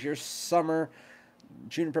 which is your summer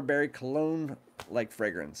juniper berry cologne-like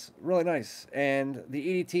fragrance. Really nice. And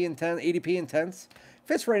the EDP Intense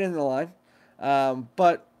fits right into the line.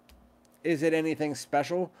 But is it anything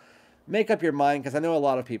special? Make up your mind, because I know a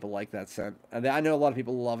lot of people like that scent. I know a lot of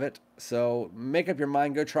people love it. So make up your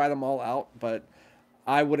mind. Go try them all out. But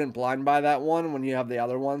I wouldn't blind buy that one when you have the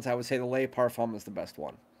other ones. I would say the Le Parfum is the best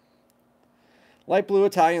one. Light blue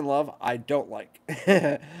Italian Love, I don't like.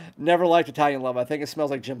 Never liked Italian Love. I think it smells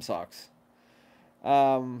like gym socks.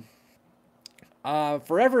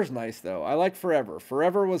 Forever's nice, though. I like Forever.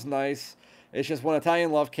 Forever was nice. It's just when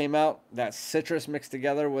Italian Love came out, that citrus mixed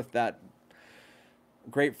together with that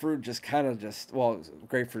grapefruit well,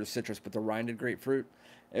 grapefruit is citrus, but the rinded grapefruit,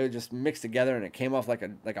 it would just mix together and it came off like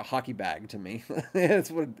a hockey bag to me. That's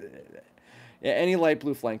what. Yeah, any light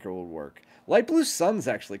blue flanker would work. Light blue sun's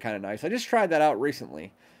actually kind of nice. I just tried that out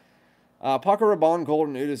recently. Paco Rabanne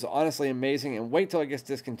Golden Oud is honestly amazing, and wait till it gets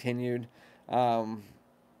discontinued. And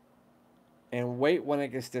wait when it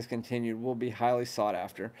gets discontinued will be highly sought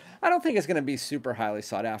after. I don't think it's going to be super highly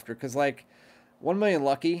sought after because like 1 Million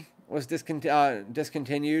Lucky was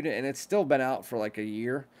discontinued, and it's still been out for like a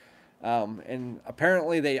year. And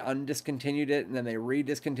apparently they undiscontinued it and then they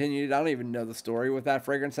rediscontinued it. I don't even know the story with that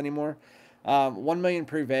fragrance anymore. 1 Million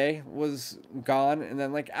Privé was gone, and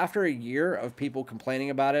then like after a year of people complaining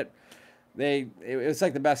about it, it was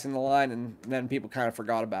like the best in the line, and then people kind of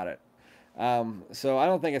forgot about it. So I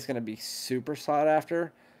don't think it's going to be super sought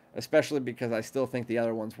after, especially because I still think the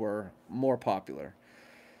other ones were more popular.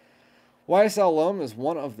 YSL L'Homme is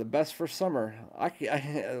one of the best for summer.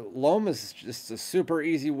 L'Homme is just a super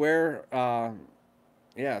easy wear.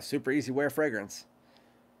 Super easy wear fragrance.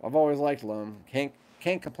 I've always liked L'Homme.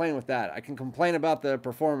 Can't complain with that. I can complain about the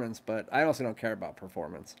performance, but I also don't care about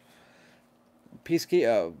performance.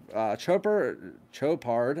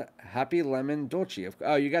 Chopard, Happy Lemon Dolce.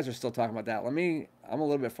 Oh, you guys are still talking about that. I'm a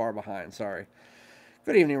little bit far behind. Sorry.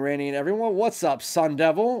 Good evening, Randy and everyone. What's up, Sun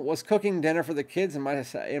Devil? Was cooking dinner for the kids and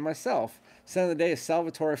myself. Scent of the day is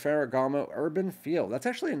Salvatore Ferragamo Urban Feel. That's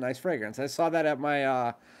actually a nice fragrance. I saw that at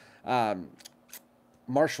my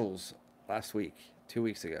Marshall's last week, 2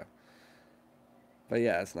 weeks ago. But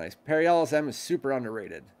yeah, it's nice. Perry Ellis M is super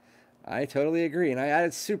underrated. I totally agree, and I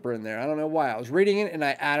added super in there. I don't know why. I was reading it, and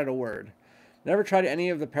I added a word. Never tried any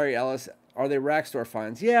of the Perry Ellis. Are they rack store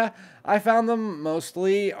finds? Yeah, I found them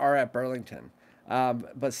mostly are at Burlington.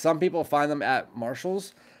 But some people find them at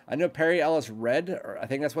Marshall's. I know Perry Ellis Red, or I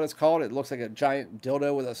think that's what it's called. It looks like a giant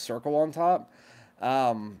dildo with a circle on top.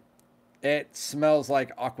 It smells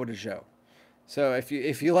like Aqua de Jo. So if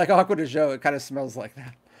you like Aqua de Jo, it kind of smells like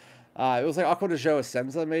that. It was like Aqua de Jo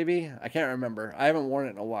Essenza, maybe. I can't remember. I haven't worn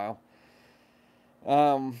it in a while.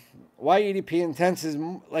 YEDP Intense is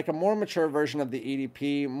like a more mature version of the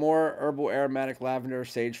EDP, more herbal, aromatic, lavender,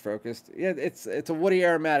 sage focused. Yeah, it's a woody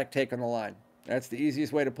aromatic take on the line. That's the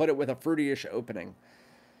easiest way to put it, with a fruity-ish opening.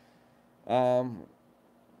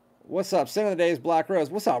 What's up? Sin of the day is Black Rose.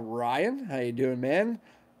 What's up, Ryan? How you doing, man?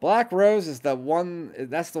 Black Rose is the one.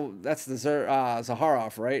 That's the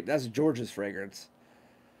Zaharoff, right? That's George's fragrance.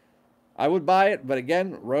 I would buy it, but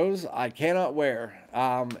again, Rose I cannot wear.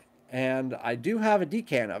 And I do have a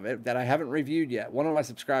decan of it that I haven't reviewed yet. One of my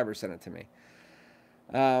subscribers sent it to me.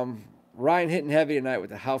 Ryan hitting heavy tonight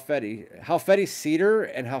with the Halfeti Cedar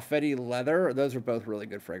and Halfeti Leather. Those are both really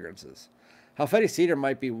good fragrances. Halfeti Cedar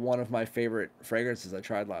might be one of my favorite fragrances I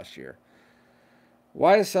tried last year.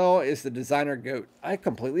 YSL is the designer goat. I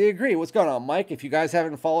completely agree. What's going on, Mike? If you guys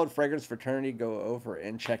haven't followed Fragrance Fraternity, go over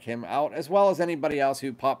and check him out, as well as anybody else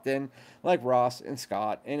who popped in, like Ross and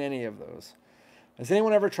Scott and any of those. Has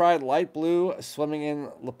anyone ever tried light blue swimming in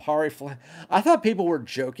Lipari? I thought people were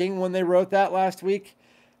joking when they wrote that last week,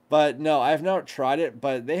 but no, I have not tried it,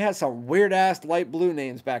 but they had some weird-ass light blue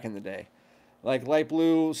names back in the day. Like light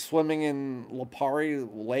blue swimming in Lipari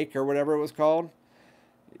Lake or whatever it was called.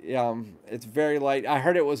 It's very light. I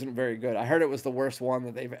heard it wasn't very good. I heard it was the worst one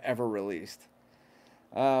that they've ever released.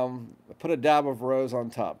 Put a dab of rose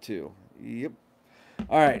on top too. Yep.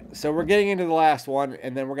 All right, so we're getting into the last one,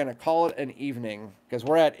 and then we're going to call it an evening because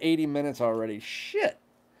we're at 80 minutes already. Shit.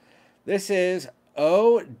 This is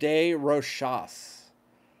Eau de Rochas.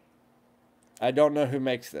 I don't know who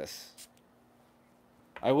makes this.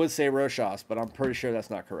 I would say Rochas, but I'm pretty sure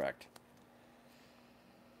that's not correct.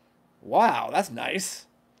 Wow, that's nice.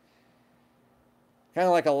 Kind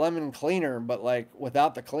of like a lemon cleaner, but like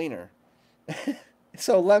without the cleaner. It's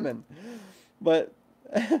so lemon. But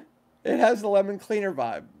it has the lemon cleaner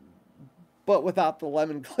vibe, but without the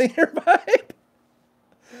lemon cleaner vibe.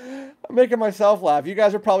 I'm making myself laugh. You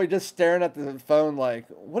guys are probably just staring at the phone like,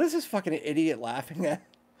 what is this fucking idiot laughing at?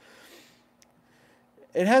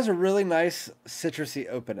 It has a really nice citrusy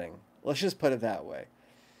opening. Let's just put it that way.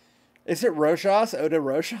 Is it Rochas? Eau de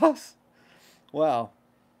Rochas? Wow.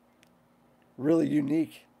 Really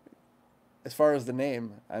unique as far as the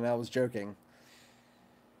name. And I was joking.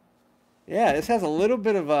 Yeah, this has a little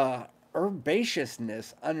bit of a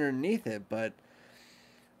herbaceousness underneath it, but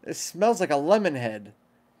it smells like a lemon head.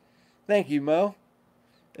 Thank you, Mo.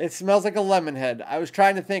 It smells like a lemon head. I was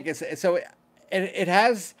trying to think. It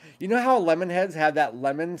has, you know how lemon heads have that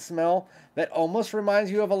lemon smell that almost reminds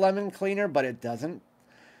you of a lemon cleaner, but it doesn't?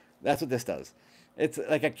 That's what this does. It's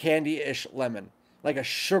like a candy-ish lemon, like a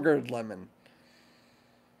sugared lemon.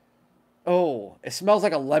 Oh, it smells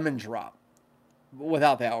like a lemon drop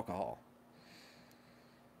without the alcohol.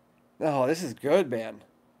 Oh, this is good, man.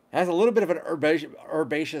 It has a little bit of an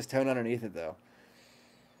herbaceous tone underneath it, though.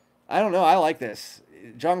 I don't know. I like this.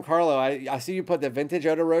 Giancarlo, I see you put the vintage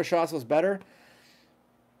Eau de Rochas was better.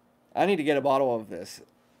 I need to get a bottle of this.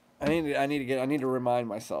 I need to remind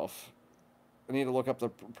myself. I need to look up the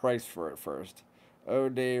price for it first. Eau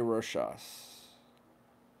de Rochas.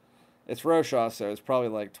 It's Rochas, so it's probably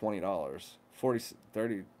like $20.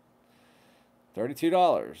 $32.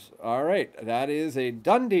 All right, that is a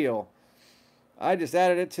done deal. I just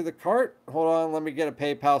added it to the cart. Hold on, let me get a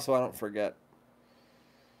PayPal so I don't forget.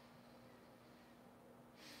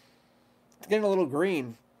 It's getting a little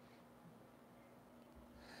green.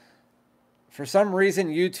 For some reason,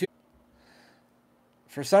 YouTube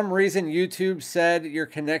said your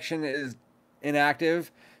connection is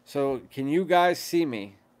inactive. So, can you guys see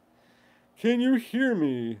me? Can you hear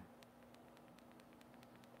me?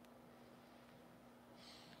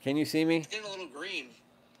 Can you see me? It's getting a little green.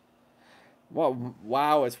 Well,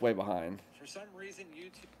 wow, it's way behind. For some reason,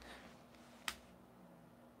 YouTube...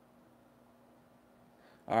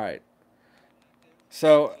 All right.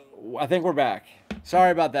 So, I think we're back.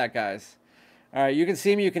 Sorry about that, guys. All right, you can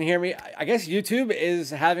see me, you can hear me. I guess YouTube is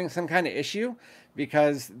having some kind of issue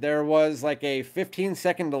because there was like a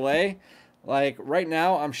 15-second delay. Like right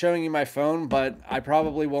now, I'm showing you my phone, but I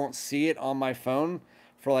probably won't see it on my phone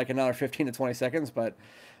for like another 15 to 20 seconds. But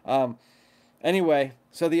anyway,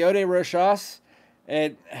 so the Eau de Rochas,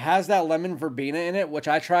 it has that lemon verbena in it, which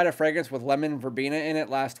I tried a fragrance with lemon verbena in it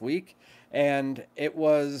last week, and it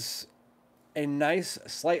was a nice,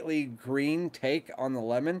 slightly green take on the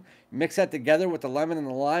lemon. Mix that together with the lemon and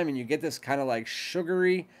the lime, and you get this kind of like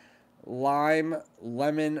sugary lime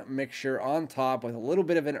lemon mixture on top with a little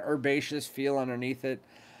bit of an herbaceous feel underneath it.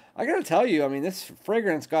 I gotta tell you, I mean, this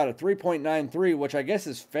fragrance got a 3.93, which I guess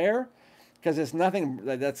is fair because it's nothing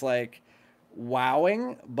that's like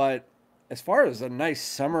wowing, but as far as a nice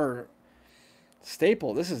summer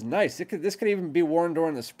staple, this is nice. This could even be worn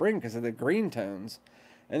during the spring because of the green tones.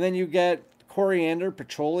 And then you get coriander,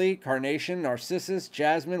 patchouli, carnation, narcissus,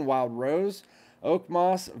 jasmine, wild rose, oak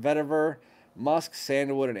moss, vetiver, musk,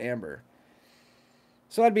 sandalwood, and amber.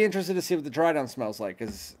 So I'd be interested to see what the dry down smells like,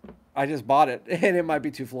 because I just bought it, and it might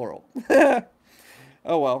be too floral.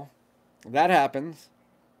 Oh, well. That happens.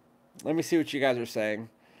 Let me see what you guys are saying.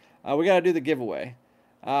 We got to do the giveaway.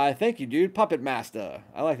 Thank you, dude. Puppet Master.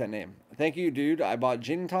 I like that name. Thank you, dude. I bought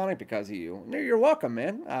gin and tonic because of you. No, you're welcome,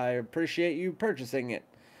 man. I appreciate you purchasing it.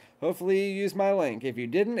 Hopefully you used my link. If you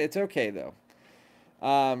didn't, it's okay, though.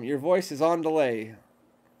 Your voice is on delay.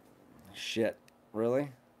 Shit. Really?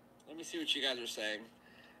 Let me see what you guys are saying.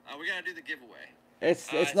 We got to do the giveaway.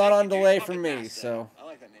 It's not on delay for me, so. I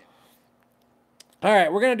like that name. All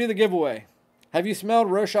right, we're going to do the giveaway. Have you smelled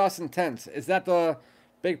Rochas Intense? Is that the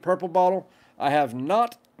big purple bottle? I have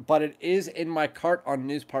not, but it is in my cart on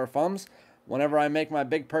News Parfums. Whenever I make my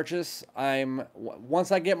big purchase,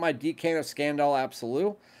 once I get my decant of Scandal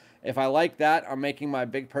Absolute, if I like that, I'm making my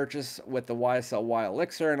big purchase with the YSL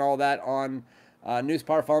Elixir and all that on News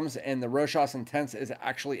Parfums, and the Rochas Intense is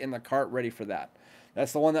actually in the cart ready for that.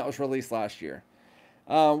 That's the one that was released last year.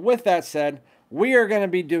 With that said, we are going to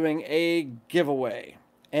be doing a giveaway.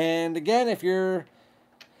 And again, if you're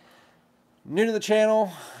new to the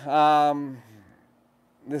channel,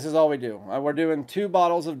 this is all we do. We're doing 2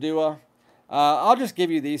 bottles of dOUD. I'll just give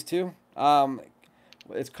you these 2.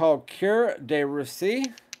 It's called Cure de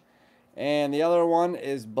Russie, and the other one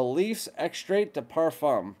is Beliefs Extrait de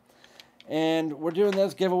Parfum. And we're doing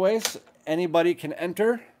those giveaways. Anybody can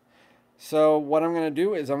enter. So what I'm going to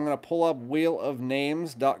do is I'm going to pull up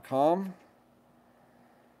wheelofnames.com,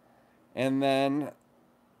 and then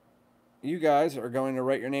you guys are going to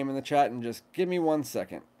write your name in the chat, and just give me 1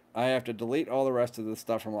 second. I have to delete all the rest of the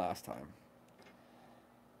stuff from last time.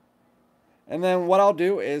 And then what I'll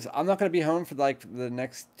do is I'm not going to be home for like the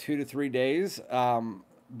next 2 to 3 days.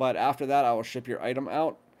 But after that, I will ship your item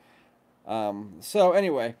out. So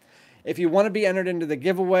anyway, if you want to be entered into the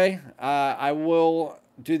giveaway, I will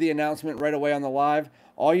do the announcement right away on the live.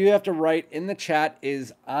 All you have to write in the chat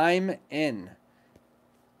is "I'm in."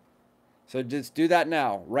 So just do that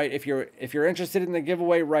now. Right? If you're interested in the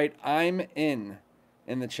giveaway, write "I'm in"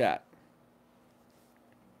 the chat.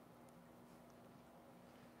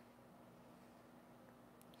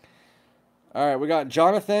 All right, we got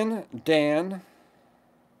Jonathan, Dan,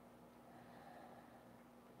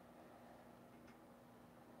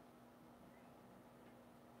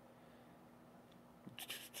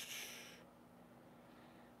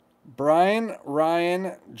 Brian,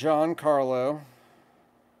 Ryan, John Carlo.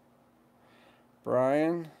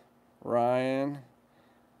 Brian, Ryan,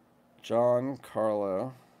 John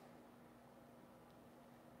Carlo.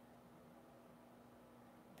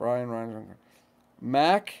 Brian, Ryan, John Carlo.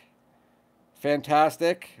 Mac,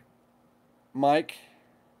 Fantastic, Mike,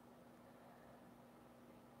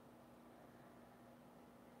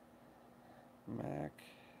 Mac,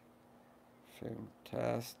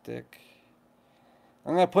 Fantastic.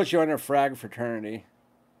 I'm going to put you under Frag Fraternity,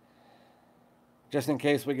 just in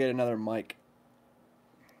case we get another Mike.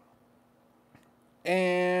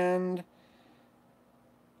 And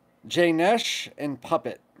Jaynesh and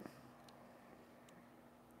Puppet.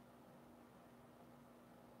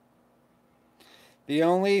 The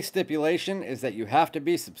only stipulation is that you have to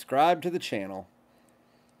be subscribed to the channel.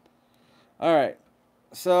 All right.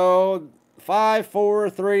 So 5, 4,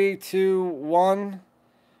 3, 2, 1.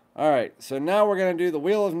 All right. So now we're going to do the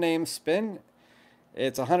Wheel of Names spin.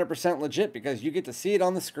 It's 100% legit because you get to see it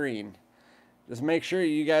on the screen. Just make sure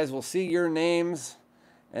you guys will see your names.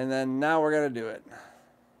 And then now we're going to do it.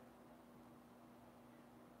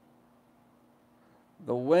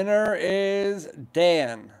 The winner is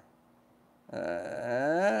Dan.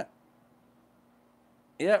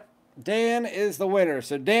 Yep, Dan is the winner.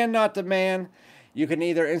 So Dan, not the man. You can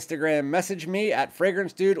either Instagram message me at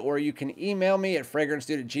FragranceDoud, or you can email me at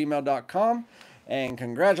FragranceDoud@gmail.com. And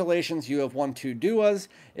congratulations, you have won 2 dOUDs.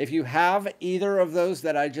 If you have either of those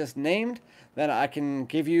that I just named, then I can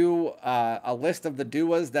give you a list of the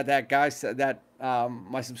dOUDs that guy said that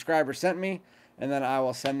my subscriber sent me, and then I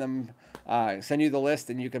will send you the list,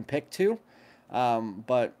 and you can pick 2.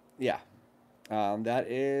 But yeah.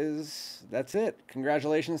 That's it.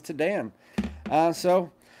 Congratulations to Dan.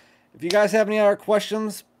 So if you guys have any other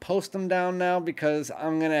questions, post them down now, because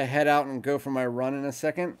I'm going to head out and go for my run in a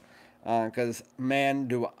second. Because, man,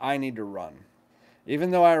 do I need to run.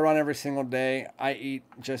 Even though I run every single day, I eat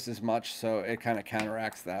just as much, so it kind of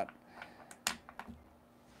counteracts that.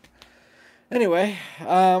 Anyway,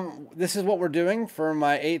 this is what we're doing for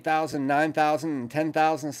my 8,000, 9,000, and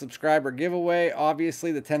 10,000 subscriber giveaway.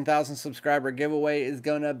 Obviously, the 10,000 subscriber giveaway is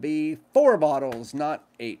going to be 4 bottles, not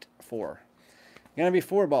 8. 4. Going to be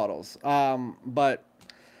 4 bottles. But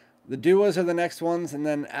the dOUDs are the next ones, and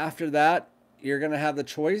then after that, you're going to have the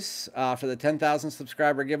choice for the 10,000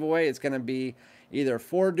 subscriber giveaway. It's going to be either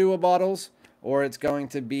 4 duo bottles or it's going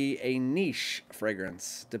to be a niche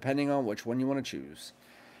fragrance, depending on which one you want to choose.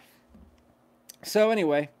 So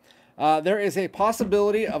anyway, there is a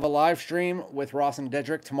possibility of a live stream with Ross and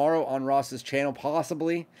Dedrick tomorrow on Ross's channel,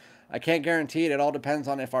 possibly. I can't guarantee it. It all depends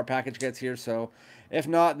on if our package gets here. So if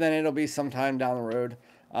not, then it'll be sometime down the road.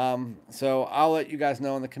 So I'll let you guys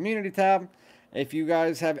know in the community tab. If you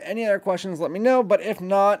guys have any other questions, let me know. But if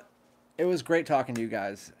not, it was great talking to you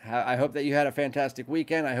guys. I hope that you had a fantastic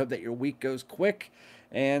weekend. I hope that your week goes quick.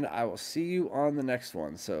 And I will see you on the next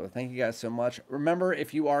one. So thank you guys so much. Remember,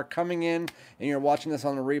 if you are coming in and you're watching this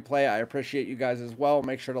on the replay, I appreciate you guys as well.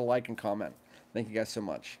 Make sure to like and comment. Thank you guys so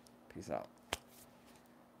much. Peace out.